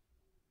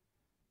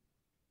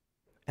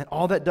 And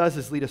all that does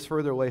is lead us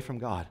further away from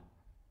God.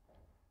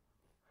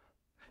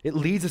 It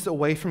leads us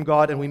away from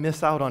God, and we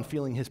miss out on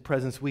feeling his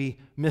presence. We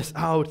miss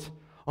out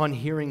on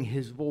hearing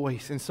his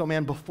voice. And so,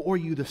 man, before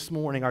you this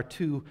morning are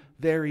two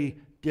very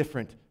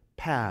different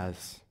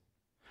paths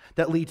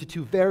that lead to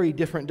two very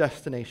different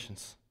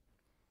destinations.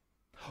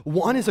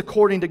 One is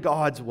according to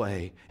God's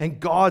way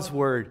and God's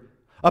word,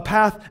 a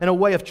path and a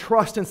way of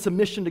trust and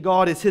submission to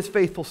God as his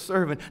faithful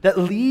servant that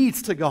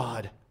leads to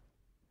God.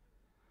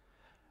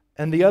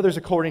 And the other is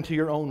according to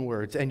your own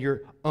words and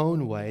your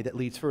own way that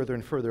leads further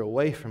and further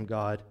away from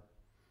God.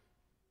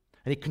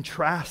 And he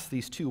contrasts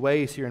these two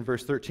ways here in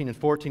verse 13 and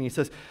 14. He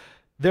says,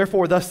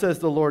 therefore, thus says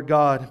the Lord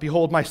God,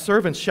 behold, my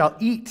servants shall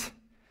eat,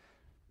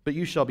 but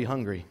you shall be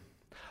hungry.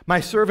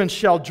 My servants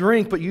shall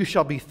drink, but you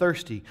shall be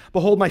thirsty.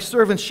 Behold, my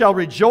servants shall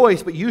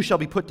rejoice, but you shall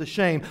be put to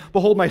shame.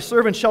 Behold, my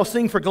servants shall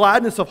sing for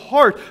gladness of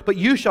heart, but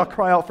you shall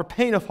cry out for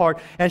pain of heart,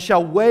 and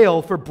shall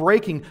wail for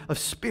breaking of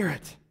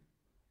spirit.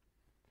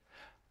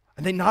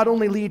 And they not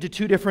only lead to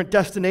two different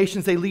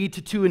destinations, they lead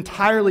to two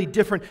entirely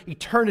different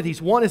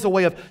eternities. One is a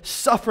way of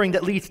suffering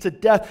that leads to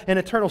death and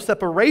eternal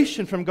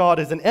separation from God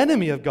as an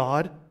enemy of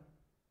God.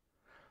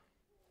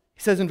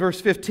 He says in verse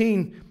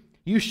 15,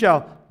 you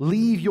shall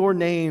leave your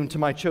name to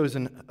my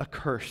chosen a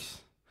curse,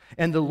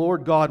 and the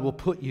Lord God will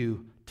put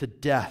you to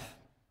death.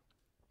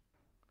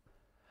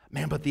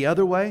 Man, but the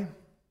other way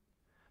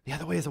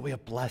is a way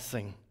of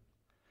blessing.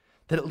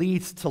 That it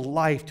leads to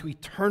life, to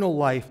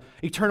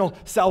eternal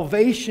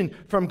salvation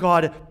from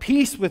God,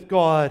 peace with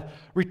God,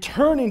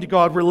 returning to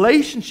God,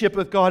 relationship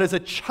with God as a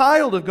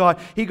child of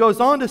God. He goes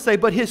on to say,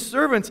 but his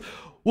servants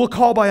will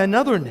call by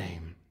another name,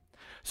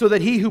 so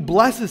that he who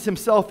blesses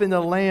himself in the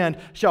land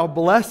shall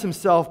bless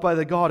himself by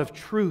the God of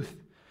truth.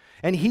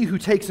 And he who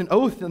takes an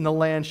oath in the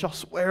land shall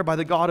swear by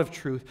the God of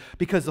truth,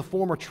 because the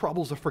former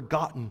troubles are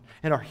forgotten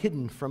and are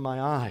hidden from my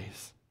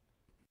eyes.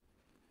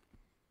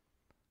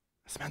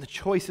 So, man, the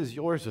choice is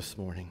yours this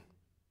morning.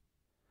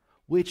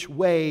 Which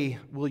way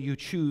will you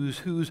choose?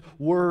 Whose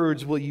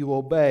words will you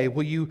obey?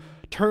 Will you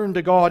turn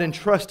to God and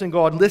trust in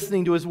God,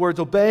 listening to his words,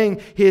 obeying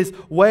his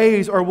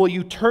ways, or will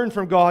you turn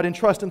from God and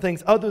trust in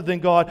things other than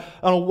God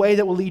in a way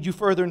that will lead you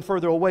further and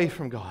further away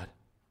from God?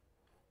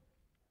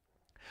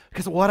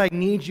 Because what I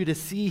need you to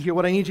see here,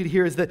 what I need you to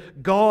hear is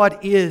that God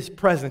is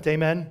present.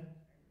 Amen?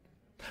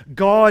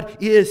 God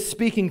is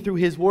speaking through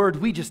his word.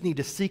 We just need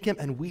to seek him,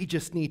 and we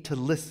just need to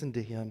listen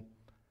to him.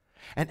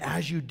 And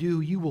as you do,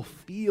 you will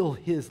feel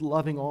his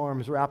loving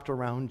arms wrapped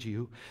around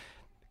you,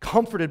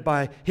 comforted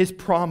by his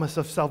promise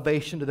of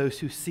salvation to those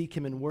who seek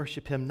him and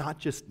worship him, not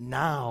just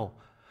now,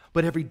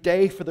 but every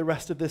day for the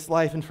rest of this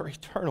life and for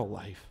eternal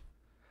life.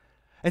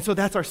 And so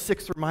that's our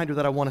sixth reminder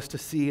that I want us to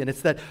see, and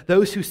it's that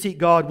those who seek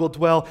God will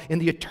dwell in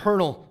the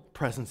eternal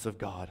presence of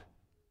God.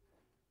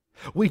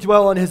 We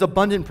dwell in his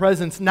abundant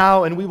presence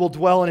now, and we will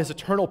dwell in his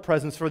eternal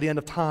presence for the end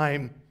of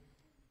time.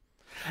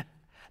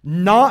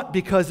 Not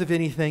because of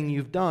anything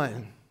you've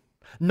done,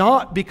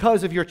 not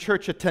because of your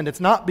church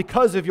attendance, not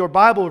because of your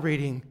Bible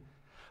reading,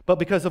 but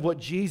because of what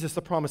Jesus,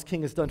 the promised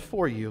King, has done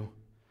for you,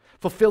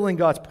 fulfilling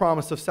God's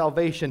promise of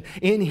salvation.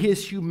 In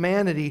his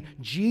humanity,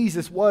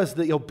 Jesus was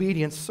the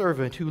obedient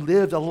servant who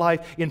lived a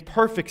life in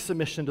perfect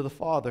submission to the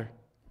Father.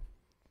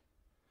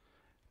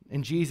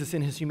 And Jesus,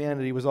 in his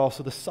humanity, was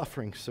also the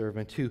suffering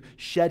servant who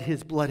shed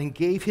his blood and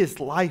gave his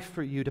life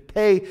for you to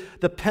pay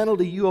the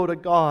penalty you owe to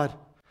God,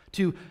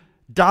 to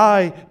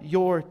die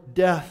your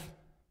death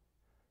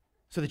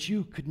so that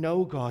you could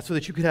know God, so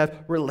that you could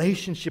have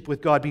relationship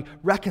with God, be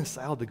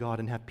reconciled to God,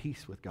 and have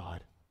peace with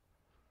God.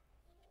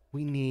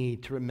 We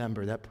need to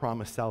remember that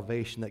promised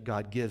salvation that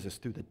God gives us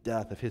through the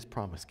death of his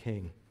promised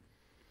King.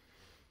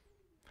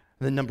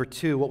 And then number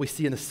two, what we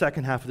see in the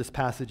second half of this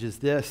passage is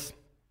this.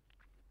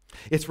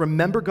 It's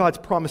remember God's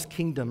promised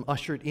kingdom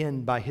ushered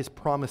in by his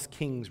promised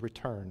King's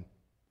return.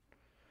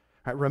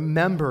 Right,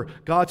 remember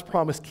God's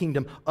promised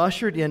kingdom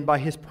ushered in by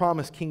his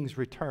promised King's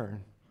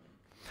return.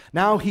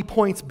 Now he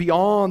points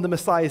beyond the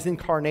Messiah's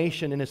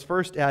incarnation in his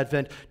first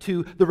advent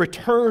to the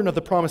return of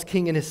the promised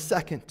King in his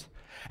second.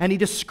 And he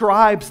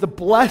describes the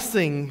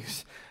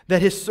blessings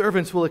that his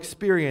servants will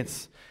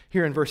experience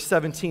here in verse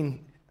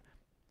 17.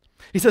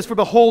 He says, for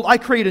behold, I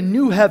create a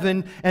new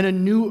heaven and a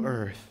new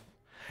earth.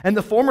 And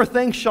the former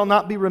things shall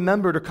not be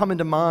remembered or come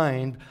into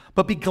mind,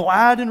 but be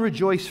glad and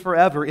rejoice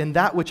forever in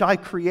that which I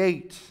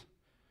create.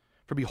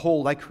 For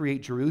behold, I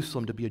create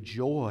Jerusalem to be a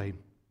joy,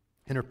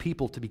 and her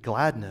people to be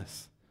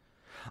gladness.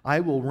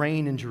 I will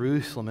reign in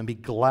Jerusalem and be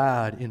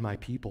glad in my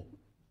people.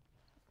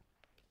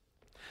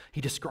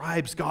 He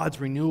describes God's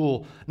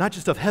renewal, not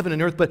just of heaven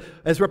and earth, but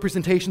as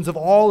representations of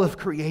all of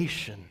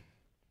creation.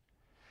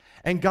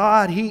 And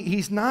God,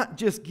 he's not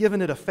just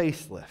giving it a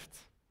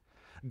facelift.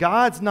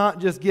 God's not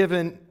just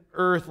giving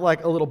earth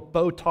like a little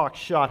Botox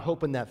shot,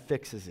 hoping that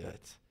fixes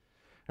it.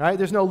 Right?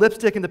 There's no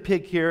lipstick in the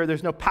pig here.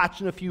 There's no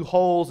patching a few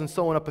holes and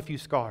sewing up a few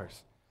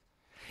scars.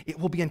 It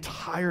will be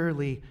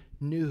entirely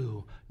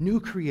new. New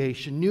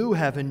creation, new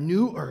heaven,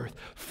 new earth,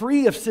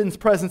 free of sin's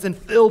presence and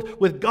filled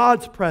with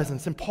God's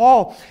presence. And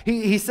Paul,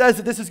 he says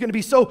that this is going to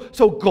be so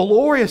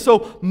glorious,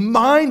 so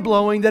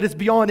mind-blowing that it's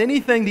beyond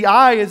anything the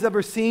eye has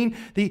ever seen,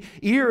 the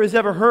ear has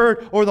ever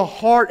heard, or the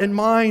heart and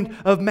mind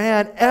of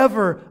man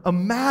ever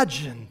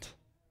imagined.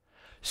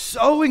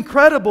 So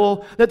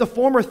incredible that the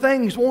former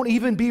things won't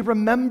even be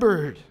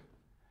remembered.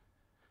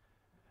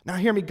 Now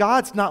hear me,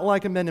 God's not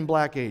like a Men in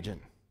Black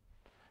agent.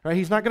 Right?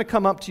 He's not going to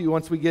come up to you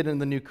once we get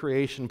into the new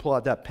creation, pull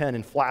out that pen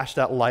and flash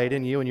that light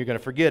in you and you're going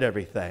to forget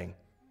everything.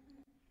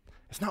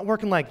 It's not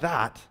working like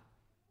that.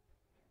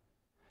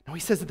 No,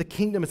 he says that the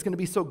kingdom is going to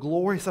be so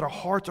glorious that our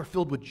hearts are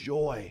filled with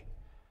joy.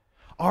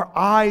 Our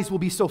eyes will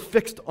be so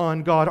fixed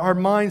on God, our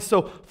minds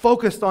so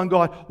focused on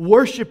God,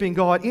 worshiping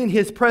God in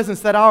his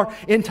presence that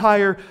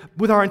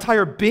with our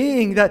entire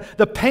being, that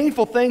the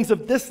painful things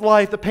of this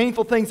life, the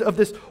painful things of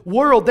this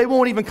world, they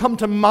won't even come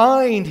to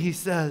mind, he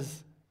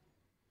says.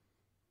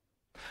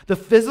 The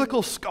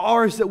physical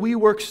scars that we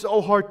work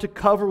so hard to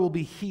cover will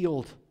be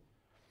healed.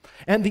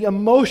 And the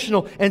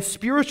emotional and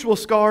spiritual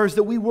scars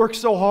that we work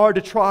so hard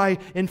to try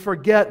and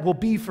forget will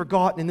be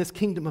forgotten in this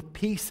kingdom of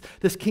peace,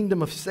 this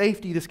kingdom of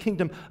safety, this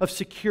kingdom of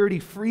security,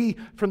 free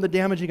from the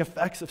damaging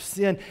effects of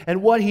sin.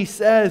 And what he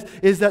says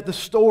is that the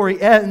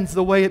story ends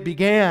the way it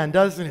began,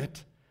 doesn't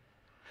it?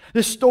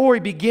 This story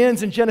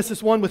begins in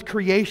Genesis 1 with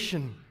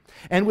creation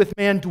and with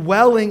man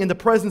dwelling in the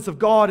presence of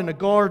God in a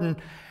garden.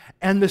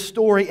 And the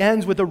story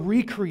ends with a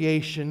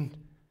recreation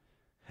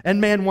and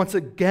man once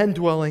again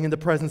dwelling in the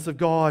presence of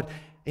God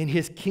in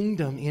His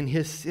kingdom, in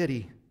His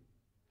city.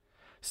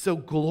 So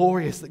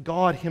glorious that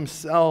God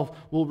Himself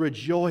will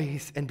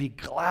rejoice and be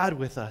glad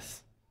with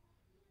us,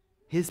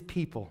 His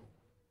people.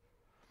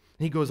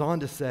 And He goes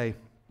on to say,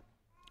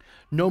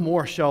 no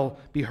more shall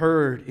be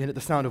heard in it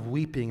the sound of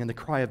weeping and the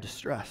cry of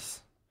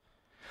distress.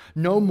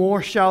 No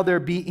more shall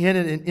there be in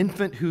it an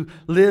infant who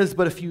lives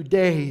but a few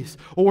days,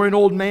 or an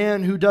old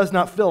man who does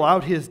not fill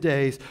out his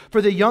days.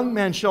 For the young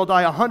man shall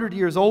die 100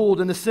 years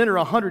old, and the sinner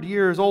 100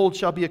 years old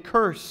shall be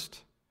accursed.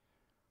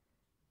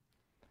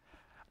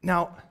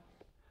 Now,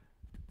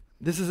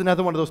 this is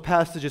another one of those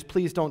passages.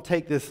 Please don't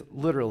take this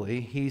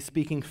literally. He's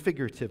speaking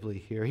figuratively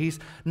here. He's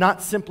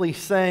not simply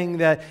saying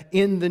that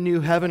in the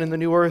new heaven and the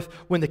new earth,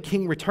 when the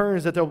King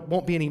returns, that there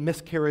won't be any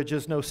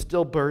miscarriages, no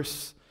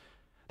stillbirths,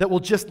 that we'll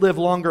just live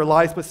longer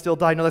lives but still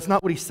die. No, that's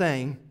not what he's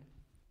saying.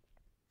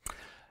 All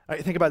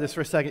right, think about this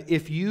for a second.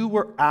 If you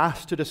were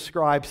asked to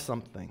describe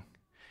something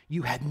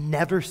you had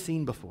never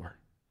seen before,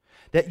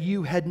 that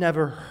you had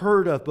never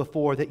heard of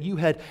before, that you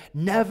had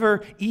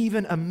never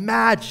even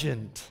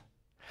imagined,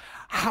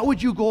 how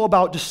would you go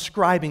about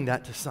describing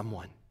that to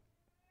someone?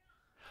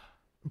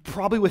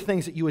 Probably with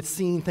things that you had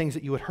seen, things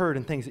that you had heard,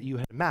 and things that you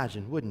had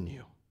imagined, wouldn't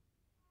you?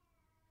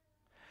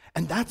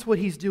 And that's what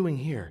he's doing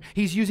here.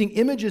 He's using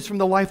images from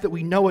the life that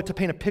we know it to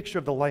paint a picture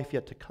of the life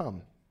yet to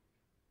come.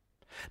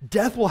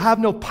 Death will have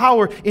no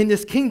power in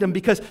this kingdom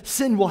because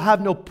sin will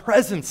have no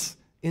presence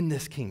in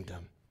this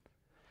kingdom.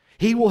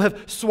 He will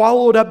have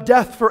swallowed up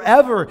death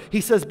forever,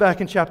 he says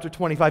back in chapter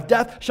 25.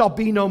 Death shall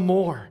be no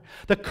more.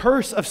 The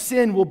curse of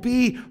sin will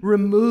be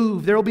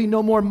removed. There will be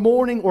no more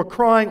mourning or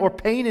crying or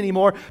pain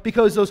anymore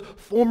because those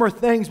former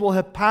things will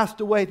have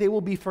passed away. They will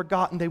be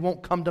forgotten. They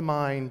won't come to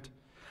mind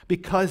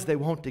because they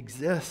won't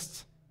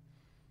exist.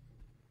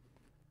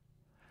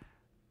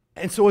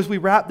 And so as we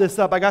wrap this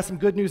up, I got some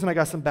good news and I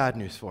got some bad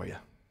news for you.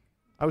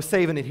 I was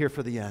saving it here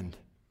for the end.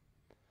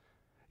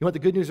 You want the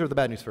good news or the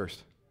bad news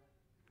first?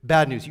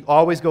 Bad news. You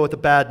always go with the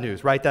bad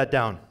news. Write that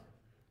down.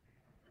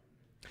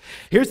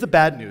 Here's the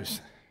bad news.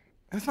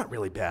 It's not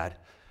really bad.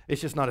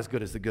 It's just not as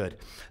good as the good.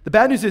 The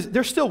bad news is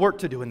there's still work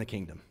to do in the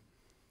kingdom.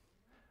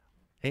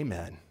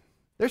 Amen.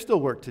 There's still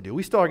work to do.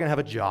 We still are going to have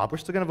a job. We're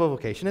still going to have a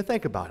vocation. And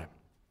think about it.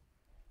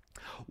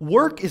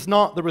 Work is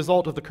not the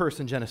result of the curse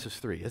in Genesis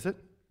 3, is it?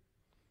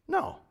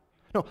 No.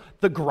 No.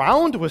 The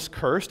ground was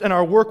cursed and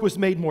our work was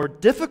made more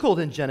difficult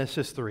in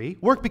Genesis 3.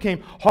 Work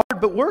became hard,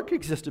 but work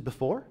existed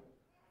before.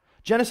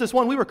 Genesis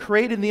 1, we were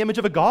created in the image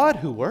of a God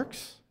who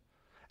works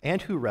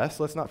and who rests.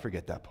 Let's not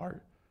forget that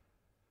part.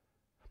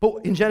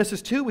 But in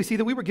Genesis 2, we see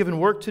that we were given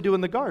work to do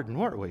in the garden,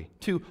 weren't we?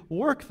 To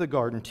work the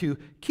garden, to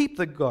keep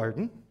the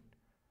garden.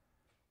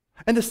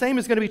 And the same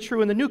is going to be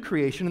true in the new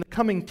creation, in the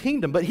coming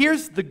kingdom. But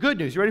here's the good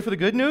news. You ready for the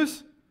good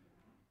news?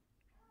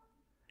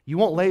 You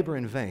won't labor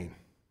in vain.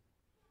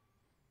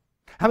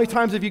 How many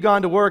times have you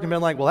gone to work and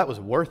been like, well, that was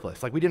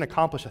worthless. Like we didn't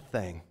accomplish a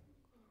thing.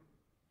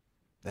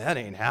 That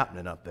ain't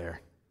happening up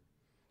there.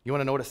 You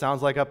want to know what it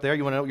sounds like up there?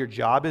 You want to know what your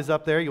job is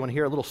up there? You want to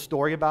hear a little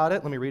story about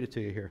it? Let me read it to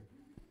you here.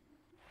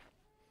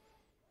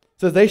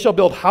 It says, they shall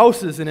build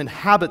houses and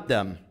inhabit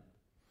them.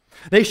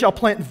 They shall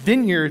plant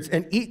vineyards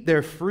and eat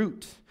their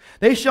fruit.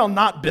 They shall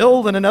not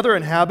build and another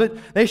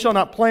inhabit. They shall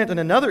not plant and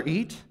another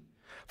eat.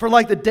 For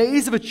like the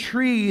days of a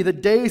tree, the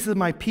days of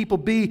my people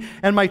be,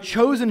 and my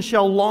chosen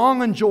shall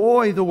long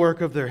enjoy the work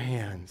of their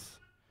hands.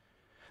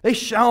 They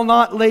shall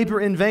not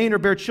labor in vain or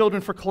bear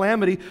children for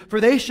calamity,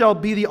 for they shall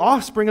be the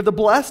offspring of the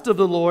blessed of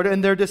the Lord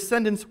and their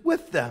descendants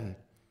with them.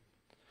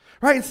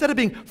 Right? Instead of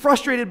being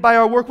frustrated by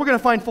our work, we're going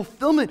to find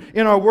fulfillment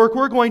in our work.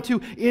 We're going to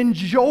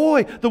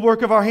enjoy the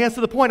work of our hands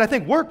to the point I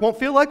think work won't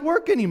feel like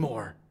work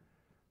anymore.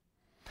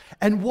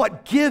 And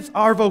what gives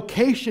our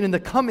vocation in the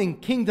coming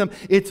kingdom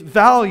its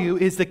value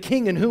is the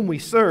King in whom we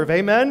serve.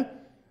 Amen?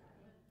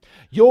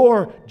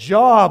 Your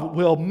job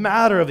will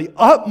matter of the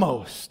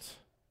utmost.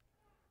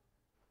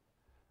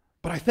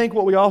 But I think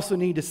what we also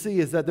need to see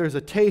is that there's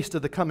a taste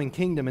of the coming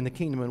kingdom in the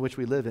kingdom in which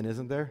we live in,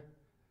 isn't there?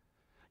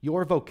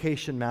 Your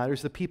vocation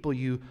matters. The people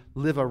you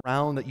live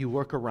around, that you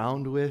work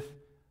around with,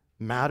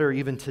 matter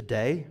even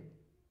today.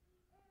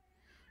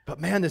 But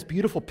man, this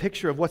beautiful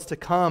picture of what's to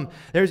come,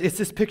 it's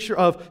this picture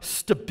of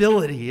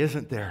stability,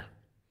 isn't there?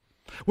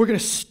 We're going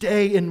to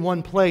stay in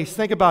one place.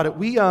 Think about it.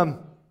 We,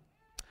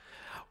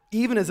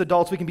 even as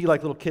adults, we can be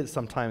like little kids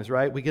sometimes,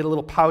 right? We get a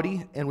little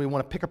pouty and we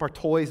want to pick up our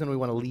toys and we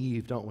want to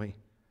leave, don't we?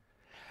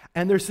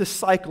 And there's this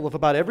cycle of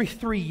about every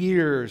 3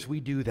 years we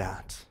do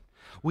that.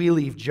 We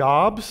leave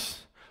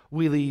jobs,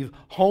 we leave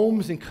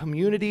homes and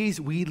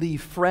communities, we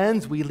leave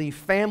friends, we leave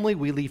family,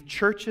 we leave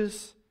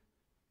churches.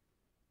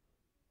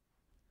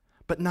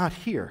 But not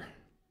here.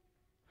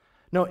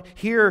 No,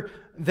 here,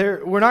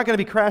 we're not going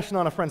to be crashing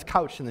on a friend's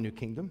couch in the new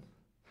kingdom.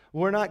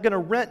 We're not going to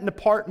rent an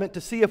apartment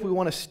to see if we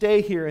want to stay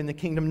here in the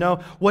kingdom.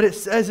 No, what it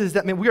says is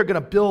that, man, we are going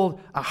to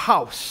build a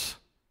house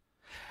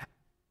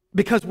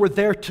because we're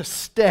there to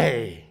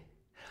stay.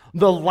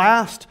 The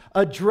last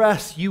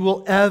address you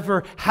will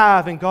ever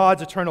have in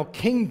God's eternal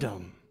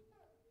kingdom.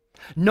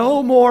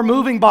 No more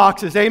moving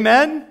boxes,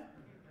 amen?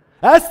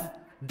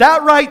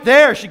 That right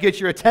there should get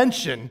your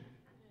attention.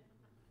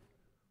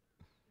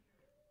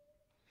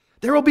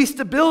 There will be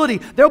stability.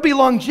 There will be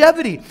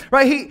longevity,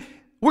 right?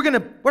 We're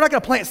not going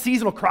to plant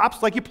seasonal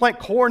crops like you plant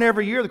corn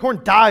every year. The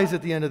corn dies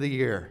at the end of the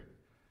year.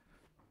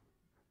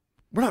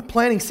 We're not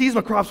planting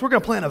seasonal crops. We're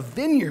going to plant a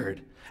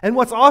vineyard. And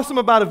what's awesome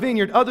about a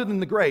vineyard, other than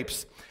the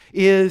grapes,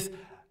 is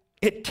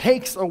it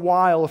takes a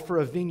while for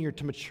a vineyard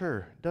to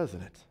mature,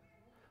 doesn't it?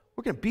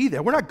 We're going to be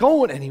there. We're not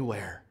going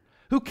anywhere.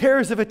 Who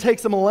cares if it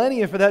takes a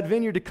millennia for that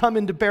vineyard to come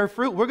in to bear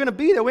fruit? We're going to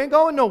be there. We ain't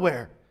going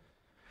nowhere.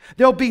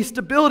 There'll be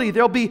stability,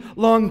 there'll be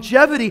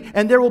longevity,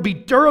 and there will be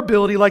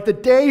durability like the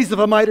days of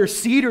a mitre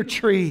cedar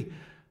tree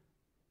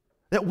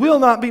that will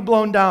not be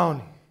blown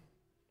down.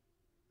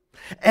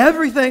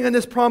 Everything in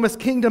this promised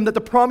kingdom that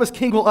the promised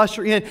king will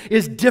usher in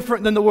is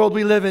different than the world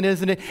we live in,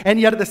 isn't it? And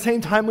yet at the same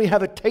time, we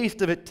have a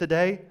taste of it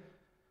today.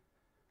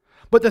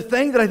 But the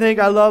thing that I think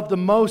I love the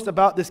most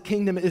about this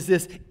kingdom is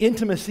this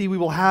intimacy we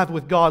will have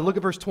with God. Look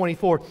at verse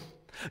 24.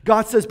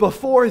 God says,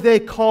 "Before they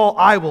call,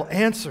 I will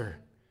answer.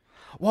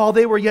 While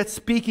they were yet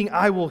speaking,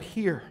 I will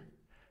hear."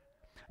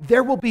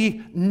 There will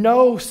be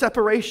no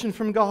separation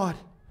from God.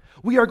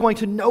 We are going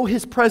to know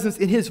His presence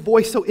in His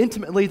voice so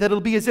intimately that it'll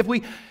be as if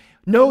we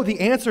know the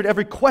answer to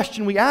every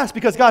question we ask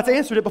because God's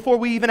answered it before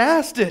we even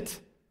asked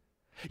it.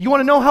 You want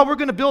to know how we're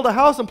going to build a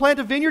house and plant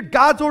a vineyard?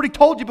 God's already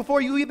told you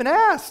before you even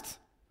asked.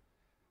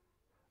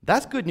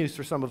 That's good news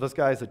for some of us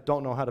guys that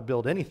don't know how to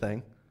build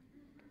anything.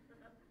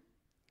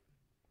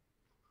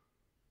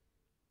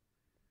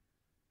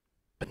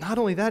 But not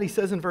only that, he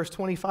says in verse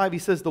 25, he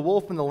says, "The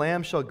wolf and the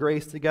lamb shall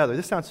graze together."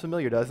 This sounds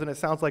familiar, doesn't it? It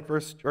sounds like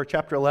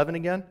chapter 11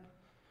 again.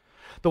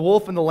 "The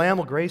wolf and the lamb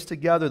will graze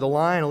together. The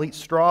lion will eat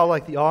straw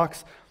like the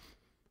ox.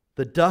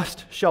 The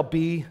dust shall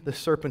be the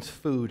serpent's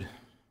food,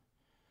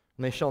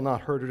 and they shall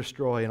not hurt or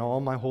destroy in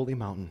all my holy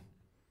mountain."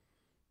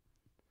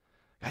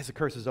 Guys, the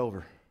curse is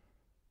over.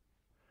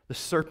 The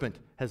serpent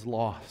has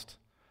lost.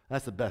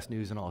 That's the best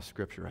news in all of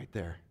Scripture right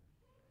there.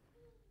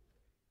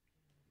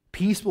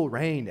 Peace will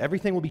reign.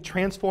 Everything will be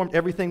transformed.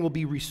 Everything will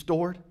be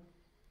restored.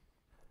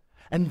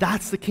 And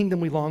that's the kingdom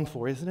we long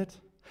for, isn't it?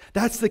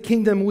 That's the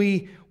kingdom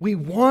we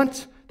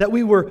want, that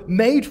we were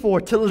made for,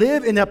 to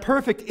live in that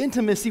perfect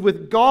intimacy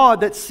with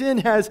God that sin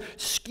has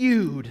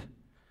skewed.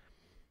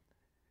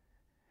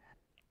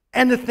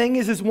 And the thing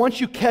is once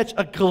you catch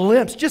a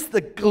glimpse, just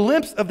the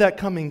glimpse of that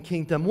coming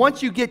kingdom,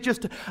 once you get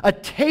just a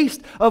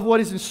taste of what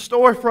is in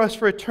store for us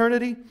for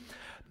eternity,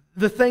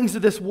 the things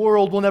of this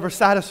world will never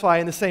satisfy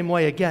in the same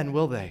way again,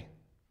 will they?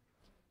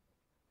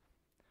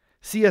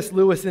 C.S.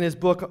 Lewis, in his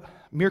book,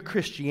 Mere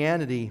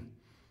Christianity,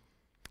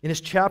 in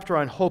his chapter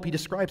on hope, he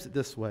describes it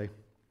this way.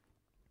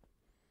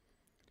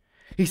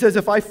 He says,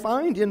 "If I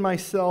find in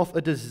myself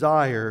a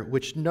desire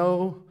which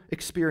no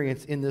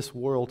experience in this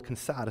world can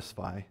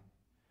satisfy,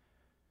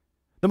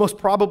 the most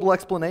probable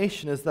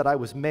explanation is that I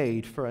was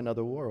made for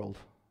another world,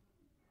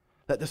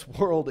 that this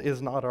world is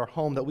not our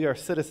home, that we are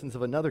citizens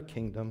of another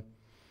kingdom."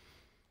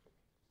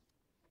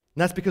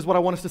 And that's because what I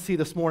want us to see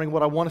this morning,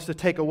 what I want us to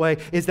take away,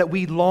 is that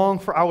we long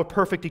for our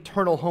perfect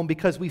eternal home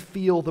because we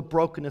feel the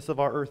brokenness of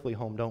our earthly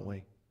home, don't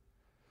we?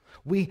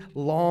 We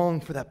long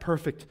for that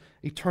perfect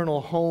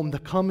eternal home, the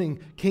coming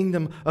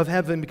kingdom of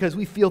heaven, because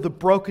we feel the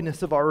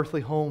brokenness of our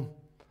earthly home.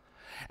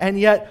 And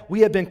yet,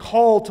 we have been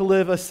called to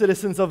live as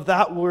citizens of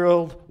that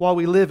world while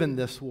we live in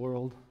this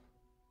world.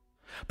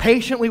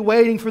 Patiently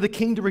waiting for the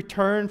King to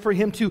return, for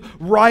Him to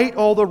right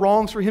all the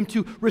wrongs, for Him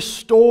to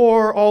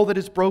restore all that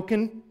is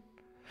broken.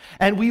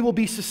 And we will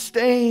be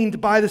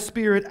sustained by the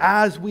Spirit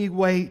as we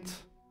wait,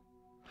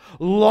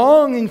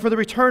 longing for the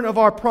return of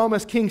our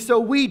promised King. So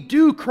we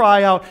do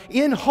cry out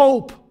in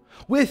hope,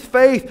 with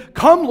faith,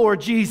 "Come,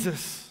 Lord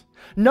Jesus,"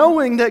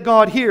 knowing that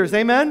God hears.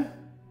 Amen?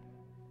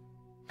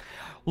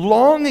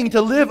 Longing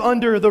to live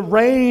under the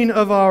reign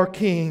of our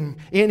King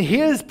in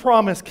His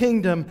promised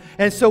kingdom.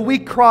 And so we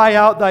cry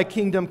out, "Thy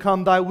kingdom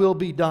come, Thy will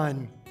be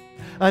done."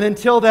 And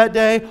until that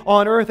day,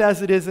 on earth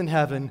as it is in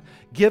heaven,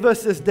 give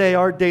us this day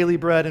our daily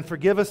bread, and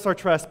forgive us our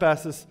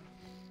trespasses.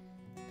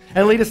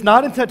 And lead us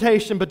not in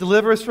temptation, but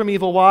deliver us from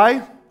evil.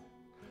 Why?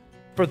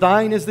 For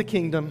Thine is the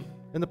kingdom,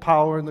 and the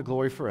power, and the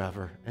glory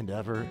forever, and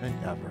ever, and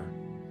ever.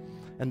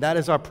 And that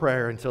is our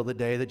prayer until the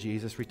day that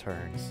Jesus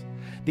returns.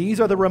 These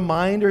are the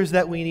reminders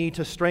that we need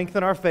to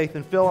strengthen our faith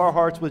and fill our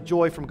hearts with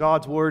joy from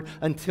God's Word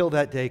until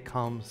that day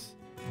comes.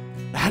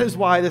 That is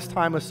why this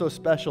time is so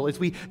special, as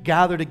we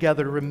gather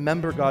together to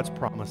remember God's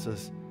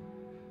promises,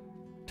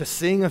 to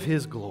sing of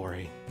His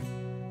glory,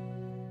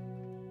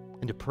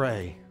 and to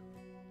pray,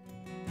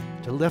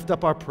 to lift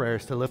up our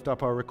prayers, to lift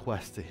up our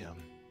requests to Him.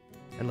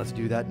 And let's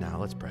do that now.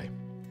 Let's pray.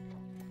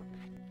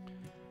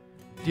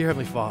 Dear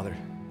Heavenly Father,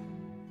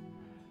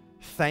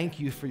 thank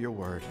You for Your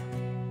Word.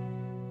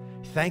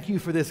 Thank You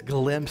for this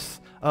glimpse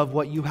of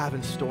what You have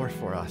in store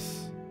for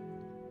us.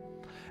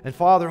 And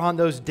Father, on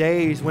those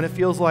days when it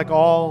feels like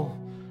all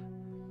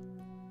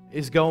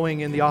is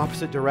going in the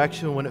opposite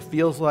direction, when it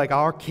feels like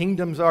our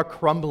kingdoms are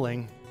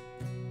crumbling,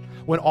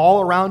 when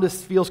all around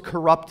us feels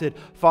corrupted,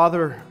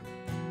 Father,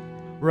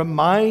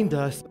 remind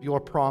us of your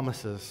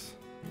promises.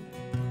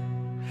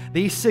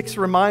 These 6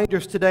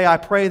 reminders today, I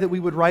pray that we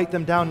would write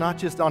them down not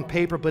just on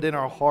paper, but in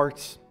our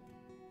hearts.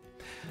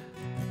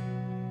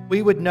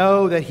 We would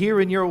know that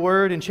here in your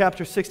word in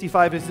chapter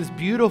 65 is this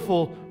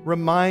beautiful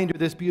reminder,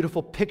 this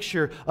beautiful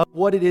picture of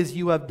what it is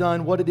you have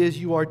done, what it is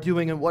you are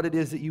doing, and what it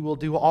is that you will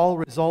do, all a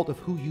result of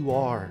who you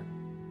are.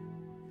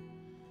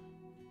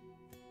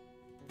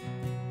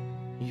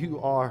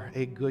 You are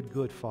a good,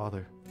 good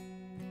Father.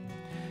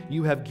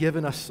 You have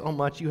given us so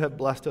much. You have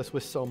blessed us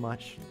with so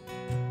much.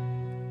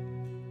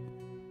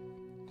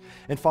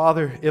 And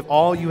Father, if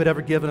all you had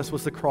ever given us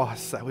was the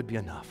cross, that would be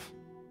enough.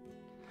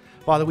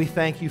 Father, we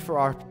thank you for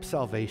our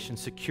salvation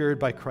secured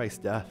by Christ's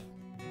death.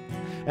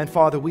 And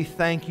Father, we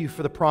thank you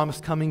for the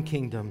promised coming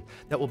kingdom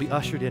that will be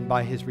ushered in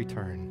by his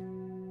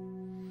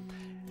return.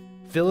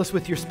 Fill us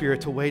with your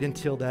Spirit to wait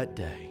until that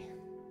day.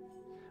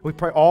 We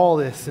pray all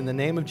this in the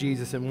name of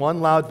Jesus in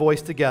one loud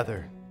voice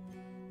together.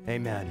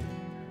 Amen.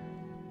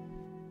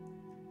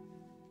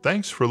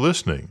 Thanks for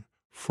listening.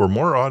 For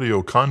more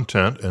audio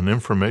content and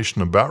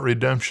information about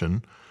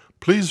redemption,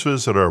 please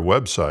visit our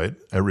website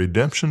at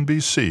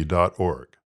redemptionbc.org.